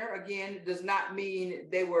and minor, again, does not mean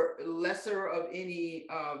they were lesser of any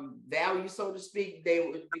value, so to speak. They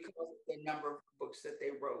were because of the number of books that they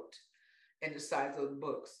wrote and the size of the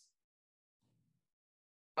books.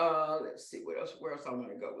 Let's see where else I'm going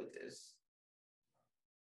to go with this.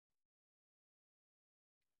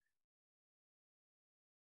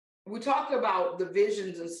 We talked about the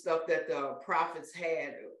visions and stuff that the prophets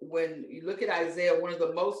had. When you look at Isaiah, one of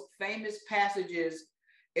the most famous passages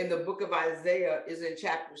in the book of Isaiah is in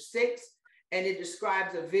chapter 6, and it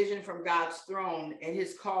describes a vision from God's throne and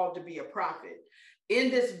his call to be a prophet. In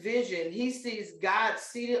this vision, he sees God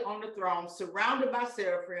seated on the throne, surrounded by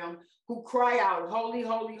seraphim who cry out, "Holy,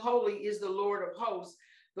 holy, holy is the Lord of hosts.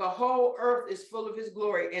 The whole earth is full of his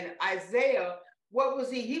glory." And Isaiah, what was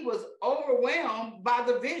he? He was overwhelmed by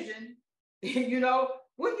the vision.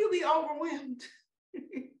 Wouldn't you be overwhelmed?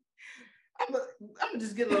 I'm gonna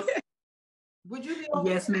just get a little. Would you be overwhelmed?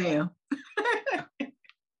 Yes, ma'am.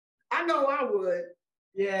 I know I would.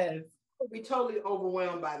 Yes. I would be totally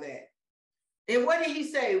overwhelmed by that. And what did he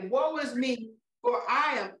say? "Woe is me, for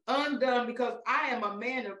I am undone, because I am a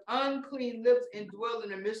man of unclean lips and dwell in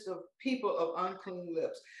the midst of people of unclean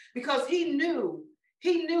lips." Because he knew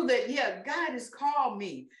that, yeah, God has called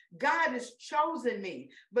me. God has chosen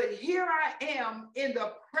me. But here I am in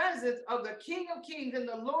the presence of the King of Kings and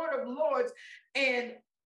the Lord of Lords, and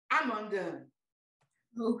I'm undone.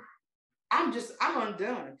 Ooh. I'm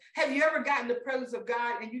undone. Have you ever gotten in the presence of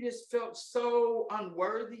God and you just felt so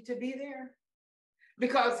unworthy to be there?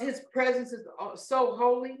 Because his presence is so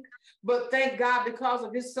holy. But thank God, because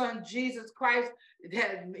of his son, Jesus Christ,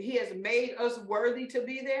 he has made us worthy to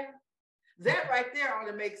be there. That right there ought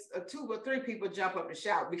to make 2 or 3 people jump up and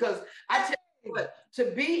shout. Because I tell you what,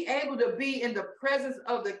 to be able to be in the presence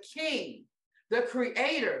of the King, the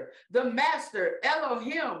Creator, the Master,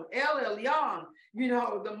 Elohim, El Elyon,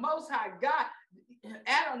 the Most High God,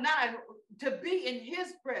 Adonai, to be in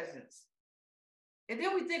his presence. And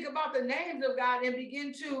then we think about the names of God and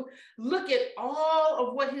begin to look at all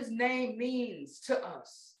of what his name means to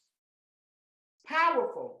us.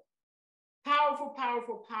 Powerful, powerful,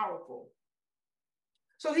 powerful, powerful.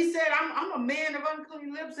 So he said, I'm a man of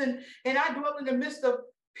unclean lips, and I dwell in the midst of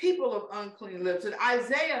people of unclean lips. And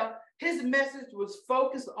Isaiah, his message was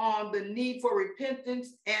focused on the need for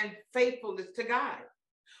repentance and faithfulness to God.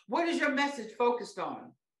 What is your message focused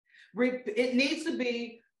on? It needs to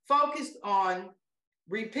be focused on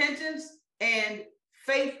repentance and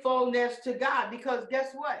faithfulness to God. Because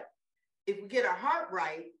guess what? If we get our heart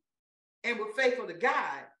right and we're faithful to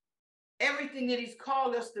God, everything that he's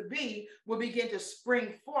called us to be will begin to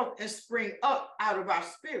spring forth and spring up out of our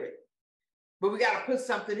spirit. But we got to put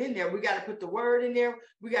something in there. We got to put the word in there.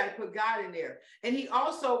 We got to put God in there. And he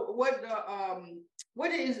also, what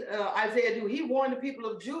did Isaiah do? He warned the people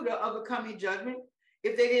of Judah of the coming judgment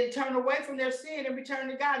if they didn't turn away from their sin and return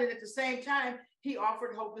to God. And at the same time, he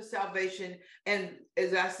offered hope and salvation. And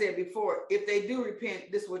as I said before, if they do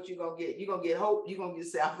repent, this is what you're going to get. You're going to get hope. You're going to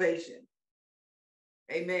get salvation.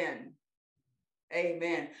 Amen.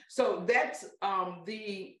 Amen. So that's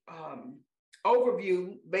the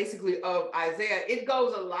overview basically of Isaiah. It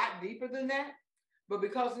goes a lot deeper than that, but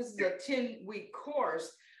because this is a 10-week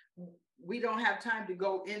course, we don't have time to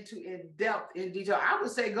go into in depth, in detail. I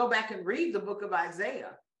would say go back and read the book of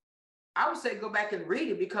Isaiah. I would say go back and read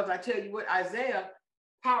it, because I tell you what, Isaiah,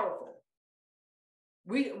 powerful.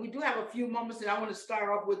 We do have a few moments, and I want to start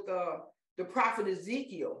off with the prophet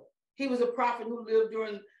Ezekiel. He was a prophet who lived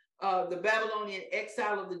during the Babylonian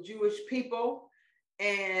exile of the Jewish people,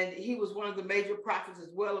 and he was one of the major prophets as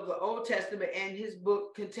well of the Old Testament, and his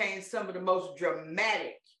book contains some of the most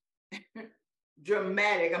dramatic, I'm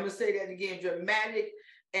going to say that again, dramatic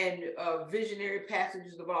and visionary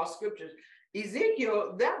passages of all scriptures.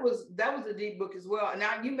 Ezekiel, that was a deep book as well.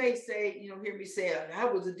 Now you may say, hear me say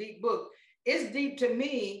that was a deep book. It's deep to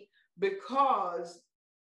me because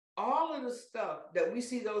all of the stuff that we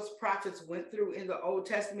see those prophets went through in the Old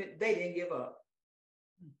Testament, they didn't give up.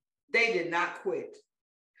 They did not quit.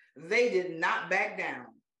 They did not back down.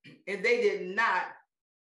 And they did not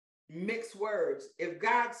mix words. If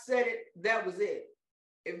God said it, that was it.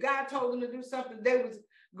 If God told them to do something, they was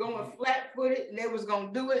going flat-footed and they was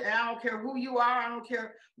going to do it. And I don't care who you are. I don't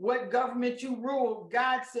care what government you rule.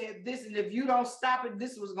 God said this, and if you don't stop it,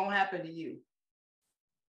 this was going to happen to you.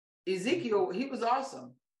 Ezekiel, he was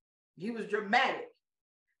awesome. He was dramatic.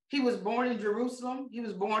 He was born in Jerusalem. He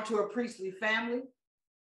was born to a priestly family.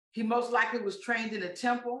 He most likely was trained in a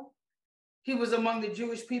temple. He was among the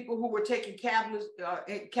Jewish people who were taken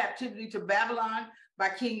in captivity to Babylon by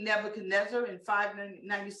King Nebuchadnezzar in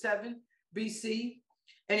 597 BC.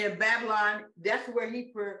 And in Babylon, that's where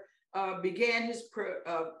he began his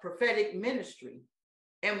prophetic ministry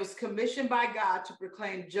and was commissioned by God to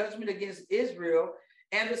proclaim judgment against Israel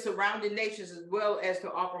and the surrounding nations, as well as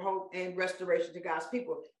to offer hope and restoration to God's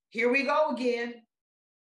people. Here we go again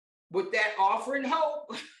with that offering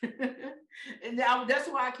hope. And now that's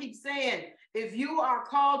why I keep saying, if you are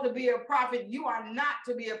called to be a prophet, you are not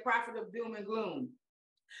to be a prophet of doom and gloom.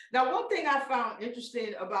 Now, one thing I found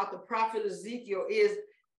interesting about the prophet Ezekiel is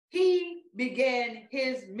he began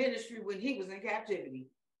his ministry when he was in captivity.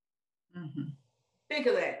 Mm-hmm. Think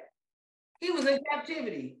of that. He was in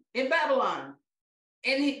captivity in Babylon.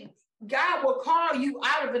 And God will call you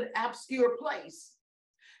out of an obscure place.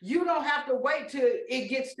 You don't have to wait till it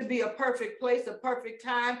gets to be a perfect place, a perfect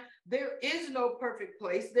time. There is no perfect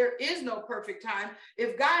place. There is no perfect time.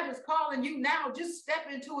 If God is calling you now, just step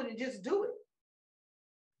into it and just do it.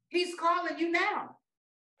 He's calling you now.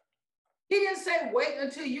 He didn't say, wait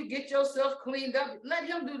until you get yourself cleaned up. Let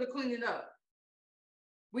him do the cleaning up.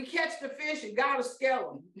 We catch the fish and God will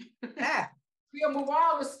scale them. He'll move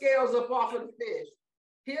all the scales up off of the fish.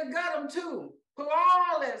 He'll gut them too. Pull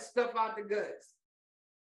all that stuff out the guts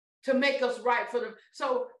to make us right for them.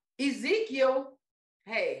 So Ezekiel,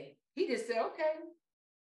 hey, he just said, okay,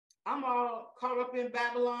 I'm all caught up in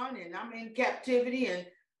Babylon and I'm in captivity.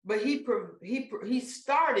 But he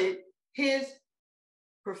started his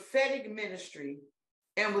prophetic ministry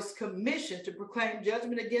and was commissioned to proclaim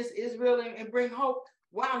judgment against Israel and bring hope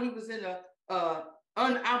while he was in an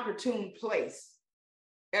unopportune place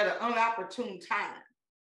at an unopportune time.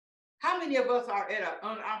 How many of us are at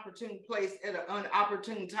an unopportune place at an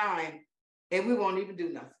unopportune time and we won't even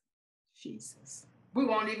do nothing? Jesus. We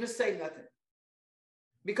won't even say nothing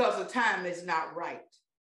because the time is not right.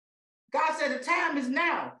 God said the time is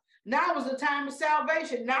now. Now is the time of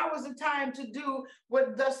salvation. Now is the time to do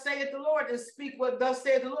what thus saith the Lord and speak what thus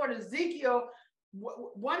saith the Lord. Ezekiel,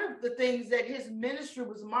 one of the things that his ministry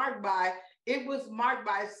was marked by, it was marked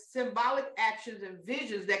by symbolic actions and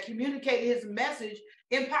visions that communicated his message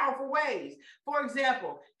in powerful ways. For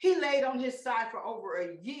example, he laid on his side for over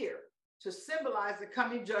a year to symbolize the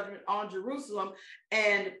coming judgment on Jerusalem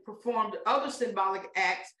and performed other symbolic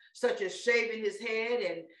acts such as shaving his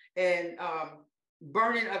head and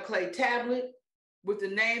burning a clay tablet with the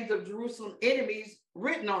names of Jerusalem enemies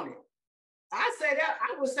written on it. I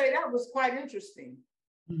would say that was quite interesting.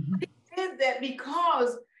 Mm-hmm. He did that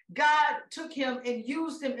because God took him and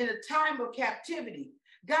used him in a time of captivity.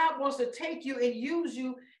 God wants to take you and use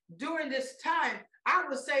you during this time. I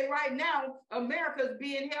would say right now, America is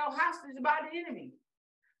being held hostage by the enemy.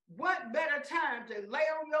 What better time to lay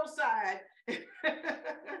on your side?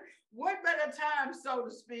 What better time, so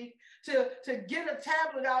to speak, to get a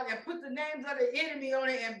tablet out and put the names of the enemy on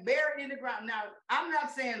it and bury it in the ground? Now, I'm not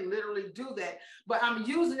saying literally do that, but I'm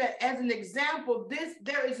using it as an example.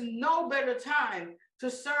 There is no better time to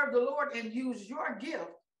serve the Lord and use your gift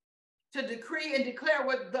to decree and declare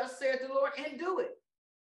what thus saith the Lord and do it.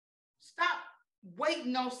 Stop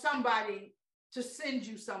waiting on somebody to send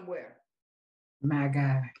you somewhere. My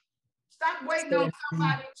God. Stop waiting on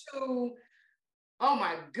somebody to, oh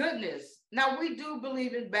my goodness. Now, we do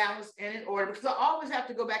believe in balance and in order, because I always have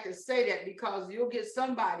to go back and say that, because you'll get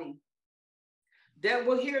somebody that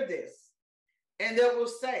will hear this and that will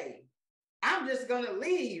say, I'm just going to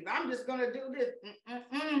leave. I'm just going to do this.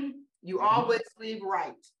 You always leave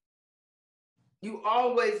right. You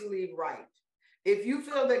always leave right. If you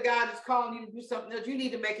feel that God is calling you to do something else, you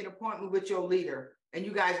need to make an appointment with your leader, and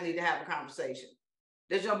you guys need to have a conversation.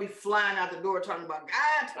 There's going to be flying out the door talking about,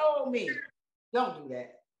 God told me. Don't do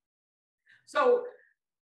that. So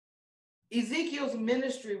Ezekiel's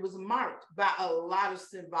ministry was marked by a lot of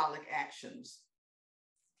symbolic actions.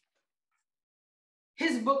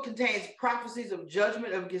 His book contains prophecies of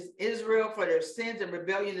judgment against Israel for their sins and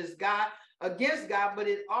rebellion against God, but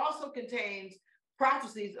it also contains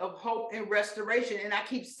prophecies of hope and restoration. And I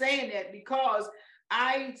keep saying that because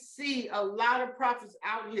I see a lot of prophets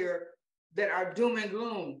out here that are doom and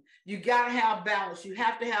gloom. You got to have balance. You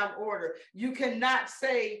have to have order. You cannot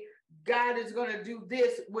say God is going to do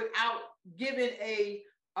this without giving a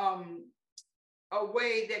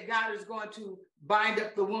way that God is going to bind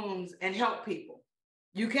up the wounds and help people.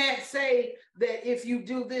 You can't say that if you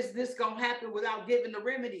do this, this is going to happen without giving the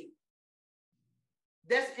remedy.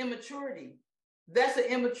 That's immaturity. That's an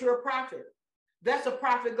immature prophet. That's a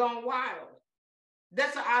prophet gone wild.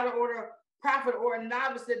 That's an out of order prophet or a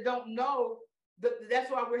novice that don't know.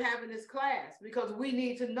 That's why we're having this class, because we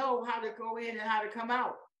need to know how to go in and how to come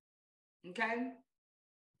out. Okay.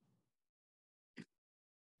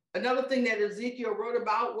 Another thing that Ezekiel wrote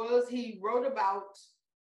about was he wrote about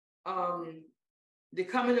the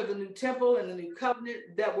coming of the new temple and the new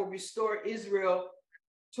covenant that will restore Israel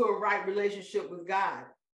to a right relationship with God.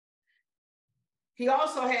 He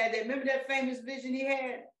also had that, remember that famous vision he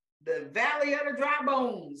had? The Valley of the Dry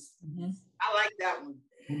Bones. Mm-hmm. I like that one.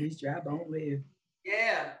 These dry bones live.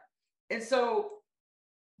 Yeah. And so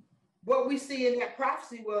what we see in that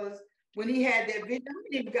prophecy was when he had that vision,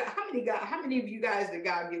 how many of you guys did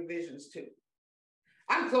God give visions to?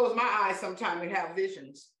 I can close my eyes sometime and have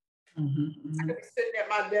visions. Mm-hmm. I could be sitting at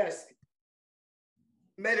my desk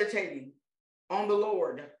meditating on the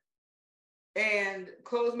Lord and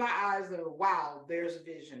close my eyes and wow, there's a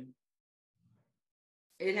vision.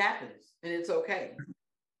 It happens and it's okay.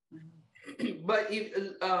 But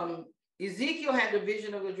Ezekiel had the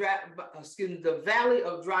vision of the Valley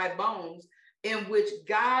of Dry Bones, in which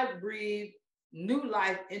God breathed new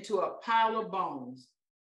life into a pile of bones.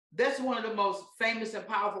 That's one of the most famous and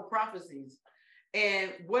powerful prophecies.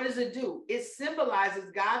 And what does it do? It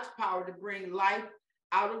symbolizes God's power to bring life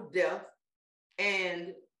out of death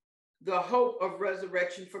and the hope of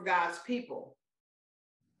resurrection for God's people.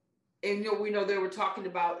 And we know they were talking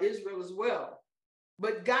about Israel as well.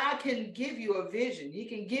 But God can give you a vision. He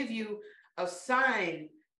can give you a sign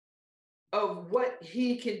of what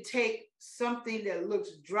he can take something that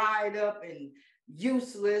looks dried up and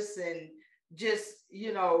useless and just,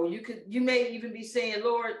 you may even be saying,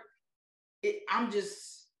 Lord, I'm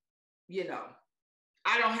just,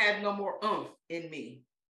 I don't have no more oomph in me.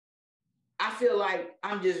 I feel like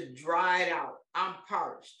I'm just dried out. I'm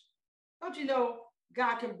parched. Don't you know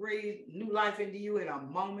God can breathe new life into you in a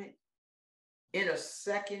moment, in a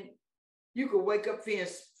second? You could wake up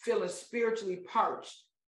feeling spiritually parched.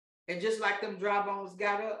 And just like them dry bones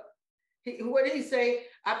got up. What did he say?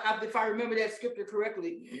 If I remember that scripture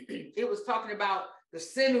correctly, it was talking about the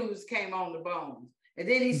sinews came on the bones. And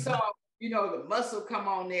then he saw, the muscle come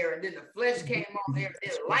on there, and then the flesh came on there, and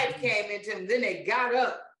then life came into them. Then they got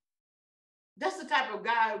up. That's the type of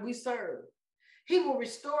God we serve. He will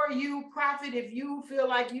restore you, prophet, if you feel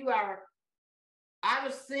like you are out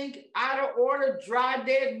of sync, out of order, dry,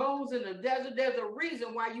 dead bones in the desert. There's a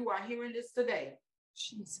reason why you are hearing this today.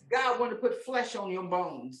 Jesus. God wants to put flesh on your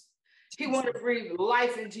bones. He wants to breathe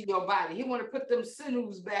life into your body. He wants to put them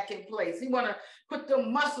sinews back in place. He wants to put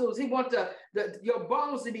them muscles. He wants your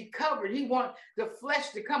bones to be covered. He wants the flesh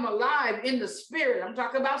to come alive in the spirit. I'm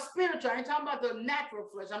talking about spiritual. I ain't talking about the natural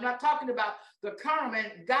flesh. I'm not talking about the carnal.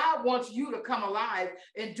 And God wants you to come alive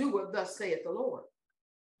and do what thus saith the Lord.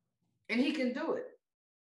 And he can do it.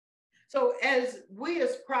 So as we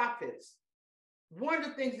as prophets, one of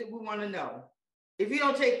the things that we want to know, if you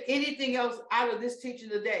don't take anything else out of this teaching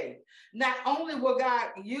today, not only will God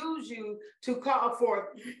use you to call for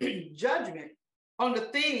judgment on the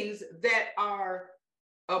things that are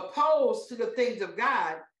opposed to the things of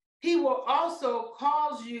God, he will also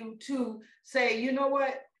cause you to say, you know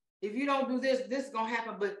what? If you don't do this, this is going to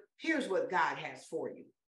happen. But here's what God has for you.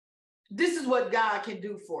 This is what God can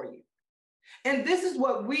do for you. And this is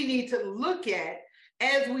what we need to look at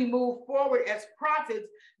as we move forward as prophets,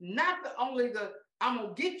 not only I'm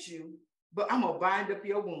going to get you, but I'm going to bind up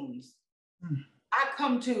your wounds. Mm. I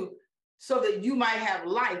come to so that you might have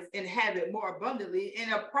life and have it more abundantly.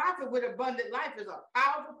 And a prophet with abundant life is a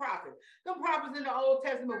powerful prophet. The prophets in the Old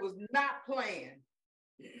Testament was not playing.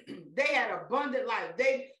 They had abundant life.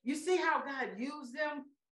 You see how God used them?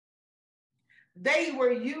 They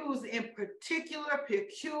were used in particular,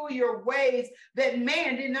 peculiar ways that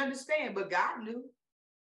man didn't understand, but God knew.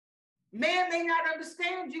 Man may not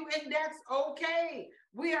understand you, and that's okay.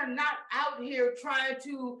 We are not out here trying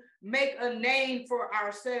to make a name for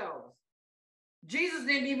ourselves. Jesus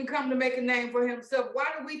didn't even come to make a name for himself. Why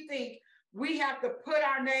do we think we have to put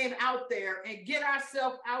our name out there and get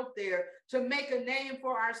ourselves out there to make a name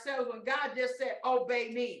for ourselves when God just said, obey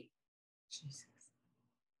me? Jesus.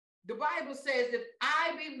 The Bible says, if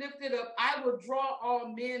I be lifted up, I will draw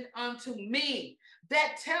all men unto me.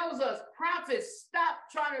 That tells us, prophets, stop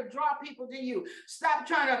trying to draw people to you. Stop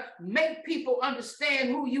trying to make people understand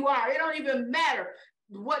who you are. It don't even matter.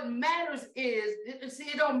 What matters is,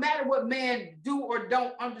 it don't matter what man do or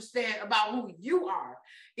don't understand about who you are.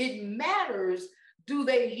 It matters, do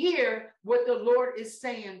they hear what the Lord is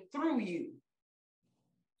saying through you?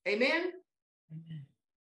 Amen? Amen.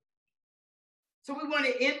 So we want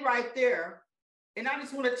to end right there. And I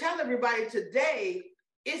just want to tell everybody today,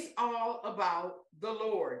 it's all about the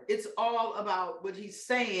Lord. It's all about what he's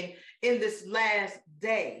saying in this last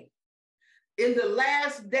day. In the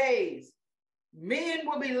last days, men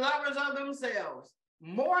will be lovers of themselves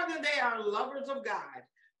more than they are lovers of God.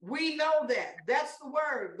 We know that. That's the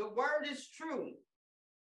word. The word is true.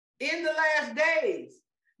 In the last days,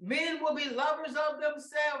 men will be lovers of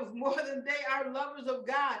themselves more than they are lovers of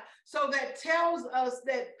God. So that tells us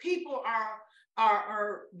that people that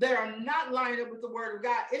are not lined up with the word of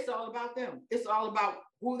God. It's all about them. It's all about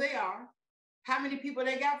who they are, how many people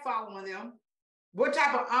they got following them, what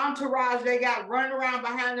type of entourage they got running around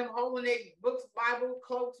behind them, holding their books, Bible,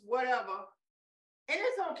 cloaks, whatever. And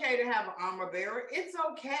it's okay to have an armor bearer. It's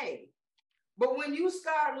okay. But when you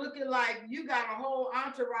start looking like you got a whole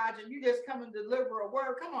entourage and you just come and deliver a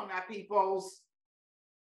word, come on now, peoples.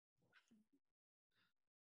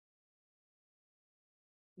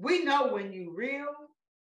 We know when you real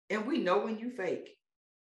and we know when you fake.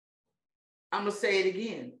 I'm going to say it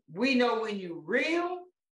again. We know when you real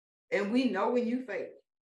and we know when you fake.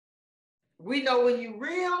 We know when you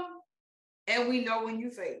real and we know when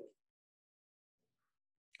you fake.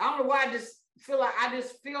 I don't know why I just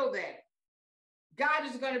feel that. God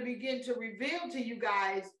is going to begin to reveal to you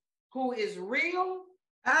guys who is real.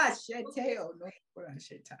 I feel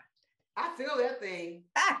that thing.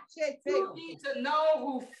 You need to know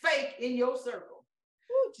who fake in your circle.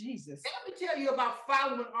 Oh, Jesus. And let me tell you about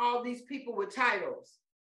following all these people with titles.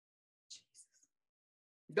 Jesus.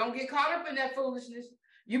 Don't get caught up in that foolishness.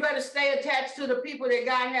 You better stay attached to the people that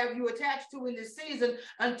God have you attached to in this season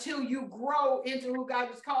until you grow into who God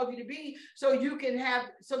has called you to be, so you can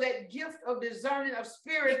have, so that gift of discerning of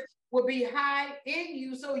spirit will be high in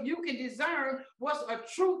you, so you can discern what's a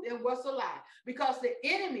truth and what's a lie. Because the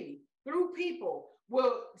enemy, through people,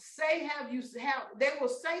 will say, they will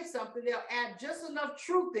say something, they'll add just enough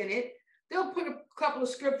truth in it, they'll put a couple of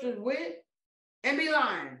scriptures with it, and be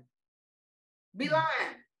lying. Be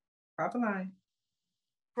lying. Proper lying.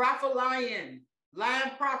 Prophet lying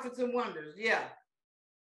prophets and wonders. Yeah.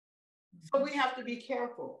 So we have to be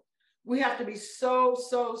careful. We have to be so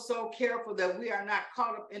careful that we are not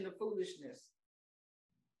caught up in the foolishness.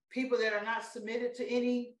 People that are not submitted to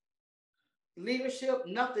any leadership,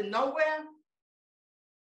 nothing, nowhere.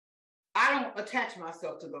 I don't attach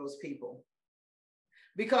myself to those people.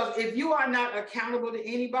 Because if you are not accountable to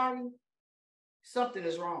anybody, something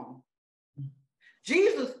is wrong.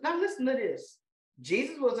 Jesus, now listen to this.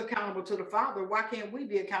 Jesus was accountable to the Father. Why can't we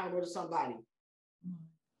be accountable to somebody?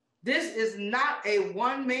 This is not a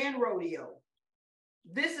one-man rodeo.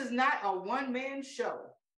 This is not a one-man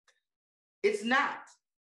show. It's not.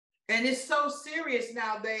 And it's so serious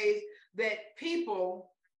nowadays that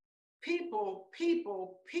people will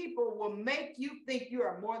make you think you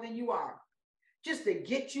are more than you are, just to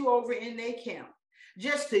get you over in their camp,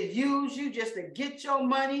 just to use you, just to get your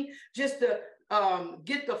money, just to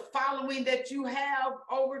get the following that you have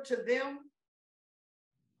over to them.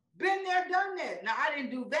 Been there, done that. Now, I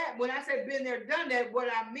didn't do that. When I say been there, done that, what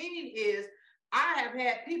I mean is I have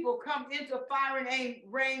had people come into Fire and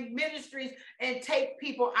Rain Ministries and take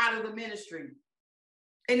people out of the ministry.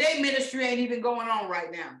 And their ministry ain't even going on right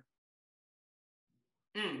now.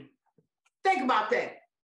 Think about that.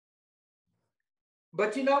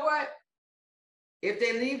 But you know what? If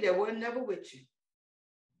they leave, they were never with you.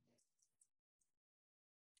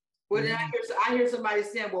 Well, then I hear somebody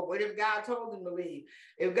saying, well, what if God told them to leave?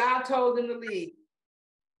 If God told them to leave,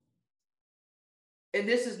 and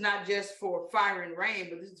this is not just for Fire and Rain,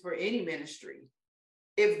 but this is for any ministry.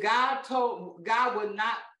 If God would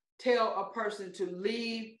not tell a person to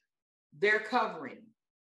leave their covering,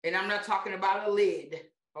 and I'm not talking about a lid,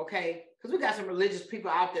 okay? Because we got some religious people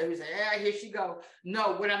out there who say, yeah, here she go.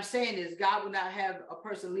 No, what I'm saying is God will not have a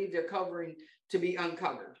person leave their covering to be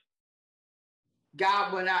uncovered.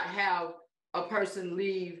 God will not have a person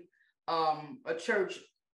leave a church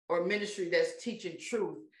or ministry that's teaching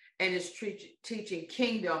truth and is teaching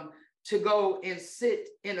kingdom to go and sit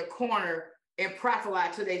in a corner and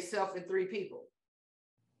prophesy to themselves and 3 people.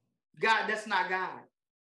 God, that's not God.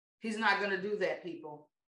 He's not going to do that, people.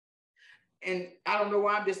 And I don't know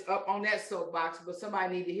why I'm just up on that soapbox, but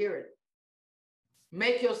somebody need to hear it.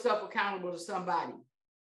 Make yourself accountable to somebody.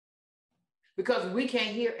 Because we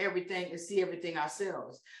can't hear everything and see everything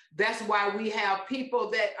ourselves. That's why we have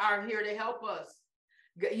people that are here to help us.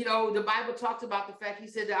 You know, the Bible talks about the fact, he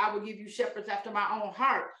said that I will give you shepherds after my own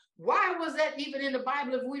heart. Why was that even in the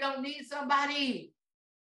Bible if we don't need somebody?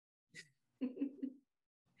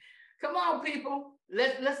 Come on, people.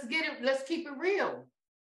 Let's get it. Let's keep it real.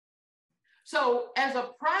 So as a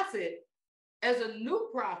prophet, as a new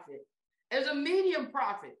prophet, as a medium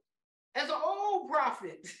prophet, as an old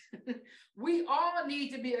prophet, we all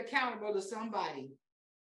need to be accountable to somebody.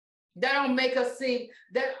 That don't make us think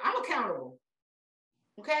that I'm accountable.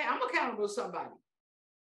 Okay, I'm accountable to somebody.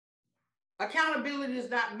 Accountability does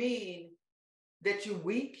not mean that you're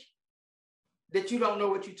weak, that you don't know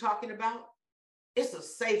what you're talking about. It's a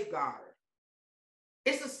safeguard.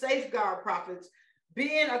 It's a safeguard, prophets.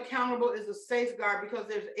 Being accountable is a safeguard because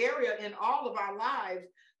there's area in all of our lives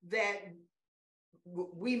that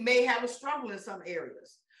we may have a struggle in some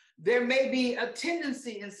areas. There may be a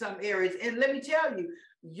tendency in some areas. And let me tell you,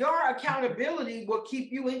 your accountability will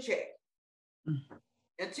keep you in check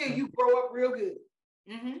until you grow up real good.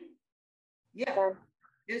 Yeah.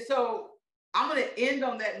 And so I'm going to end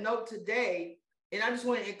on that note today. And I just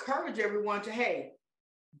want to encourage everyone to, hey,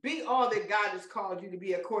 be all that God has called you to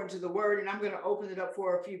be according to the word. And I'm going to open it up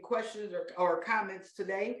for a few questions or comments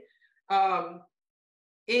today.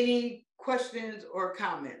 Any questions or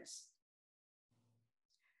comments?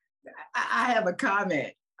 I have a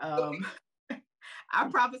comment. I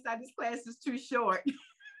prophesied this class is too short.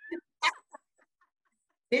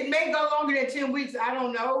 It may go longer than 10 weeks. I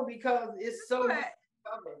don't know, because it's so much.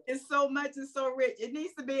 It's so much and so rich. It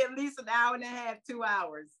needs to be at least an hour and a half, 2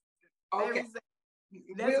 hours. Okay.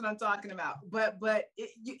 That's what I'm talking about. But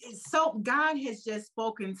it's so, God has just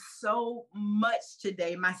spoken so much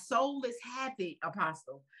today. My soul is happy,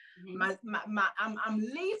 Apostle. I'm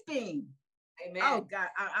leaping. Amen. Oh God,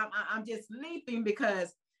 I'm just leaping,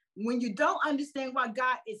 because when you don't understand why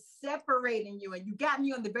God is separating you, and you got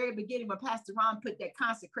me on the very beginning when Pastor Ron put that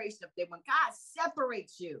consecration up there, when God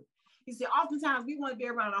separates you, he said, oftentimes we want to be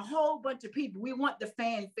around a whole bunch of people. We want the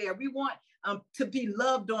fanfare. We want to be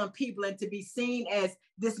loved on people and to be seen as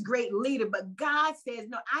this great leader. But God says,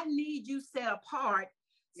 no, I need you set apart.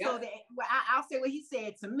 Yep. So that I'll say what he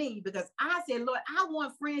said to me, because I said, Lord, I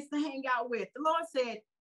want friends to hang out with. The Lord said,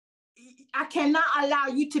 I cannot allow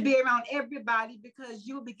you to be around everybody, because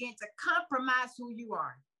you'll begin to compromise who you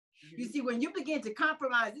are. You see, when you begin to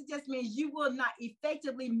compromise, it just means you will not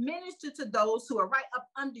effectively minister to those who are right up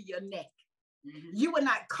under your neck. You will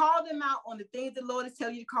not call them out on the things the Lord is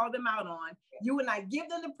telling you to call them out on. You will not give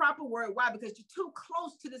them the proper word. Why? Because you're too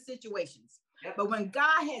close to the situations. Yep. But when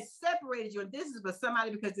God has separated you, and this is for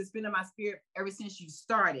somebody because it's been in my spirit ever since you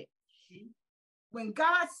started. When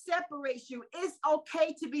God separates you, it's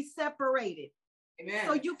okay to be separated. Amen.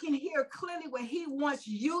 So you can hear clearly what he wants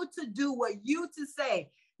you to do, what you to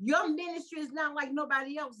say. Your ministry is not like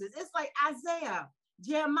nobody else's. It's like Isaiah,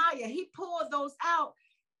 Jeremiah. He pulled those out.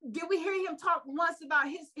 Did we hear him talk once about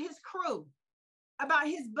his crew, about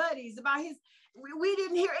his buddies, about his, we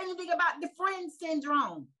didn't hear anything about the friend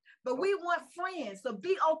syndrome, but we want friends. So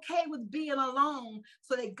be okay with being alone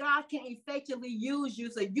so that God can effectively use you,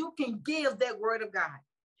 so you can give that word of God.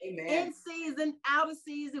 Amen. In season, out of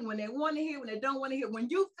season, when they want to hear, when they don't want to hear, when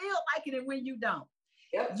you feel like it and when you don't.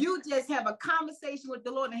 Yep. You just have a conversation with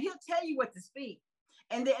the Lord and he'll tell you what to speak.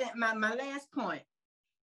 And then my last point,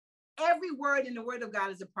 every word in the word of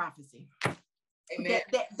God is a prophecy. Amen.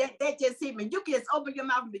 That just hit me. You can just open your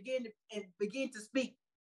mouth and begin to speak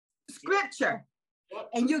scripture. Yep.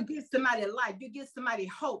 And you give somebody life, you give somebody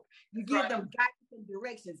hope, you give them guidance and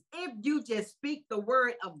directions if you just speak the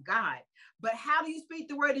word of God. But how do you speak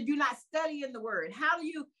the word if you're not studying the word? How do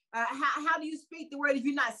you speak the word if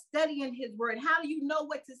you're not studying his word? How do you know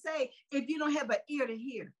what to say if you don't have an ear to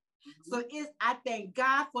hear? So I thank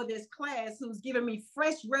God for this class who's given me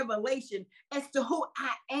fresh revelation as to who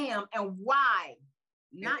I am and why.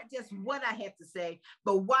 Not just what I have to say,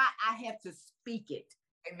 but why I have to speak it.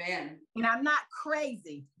 Amen. And I'm not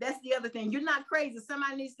crazy. That's the other thing. You're not crazy.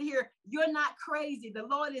 Somebody needs to hear, you're not crazy. The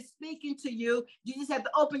Lord is speaking to you. You just have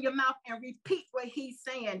to open your mouth and repeat what he's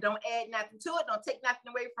saying. Don't add nothing to it. Don't take nothing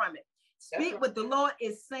away from it. Speak what the Lord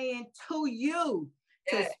is saying to you,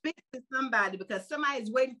 to speak to somebody, because somebody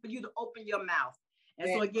is waiting for you to open your mouth. And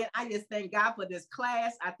so again, I just thank God for this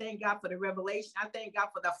class. I thank God for the revelation. I thank God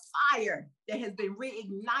for the fire that has been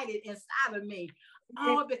reignited inside of me,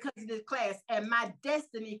 all because of this class and my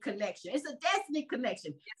destiny connection. It's a destiny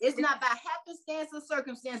connection. It's not by happenstance or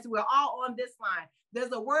circumstance. We're all on this line.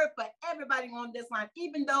 There's a word for everybody on this line,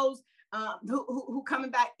 even those who coming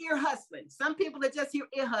back ear hustling. Some people are just here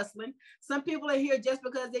ear hustling. Some people are here just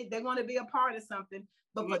because they want to be a part of something.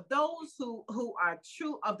 But for those who are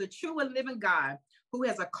true of the true and living God, who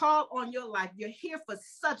has a call on your life, you're here for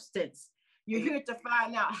substance. You're here to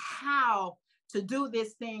find out how to do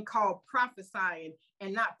this thing called prophesying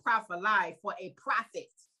and not prophet for a prophet.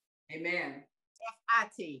 Amen.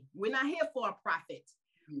 F-I-T. We're not here for a prophet.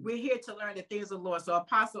 We're here to learn the things of the Lord. So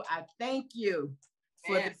Apostle, I thank you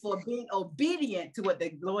for being obedient to what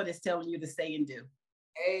the Lord is telling you to say and do.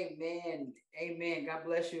 Amen. Amen. God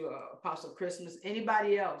bless you, Apostle Christmas.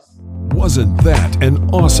 Anybody else? Wasn't that an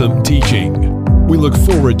awesome teaching? We look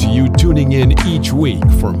forward to you tuning in each week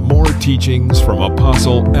for more teachings from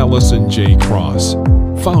Apostle Allison J. Cross,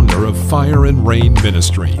 founder of Fire and Rain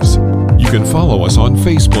Ministries. You can follow us on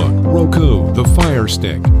Facebook, Roku, The Fire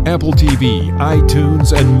Stick, Apple TV,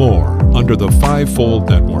 iTunes, and more under the Fivefold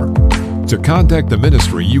Network. To contact the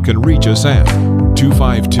ministry, you can reach us at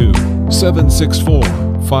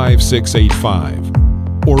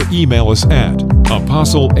 252-764-5685 or email us at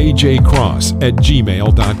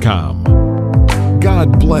apostleajcross@gmail.com.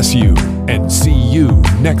 God bless you and see you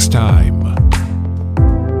next time.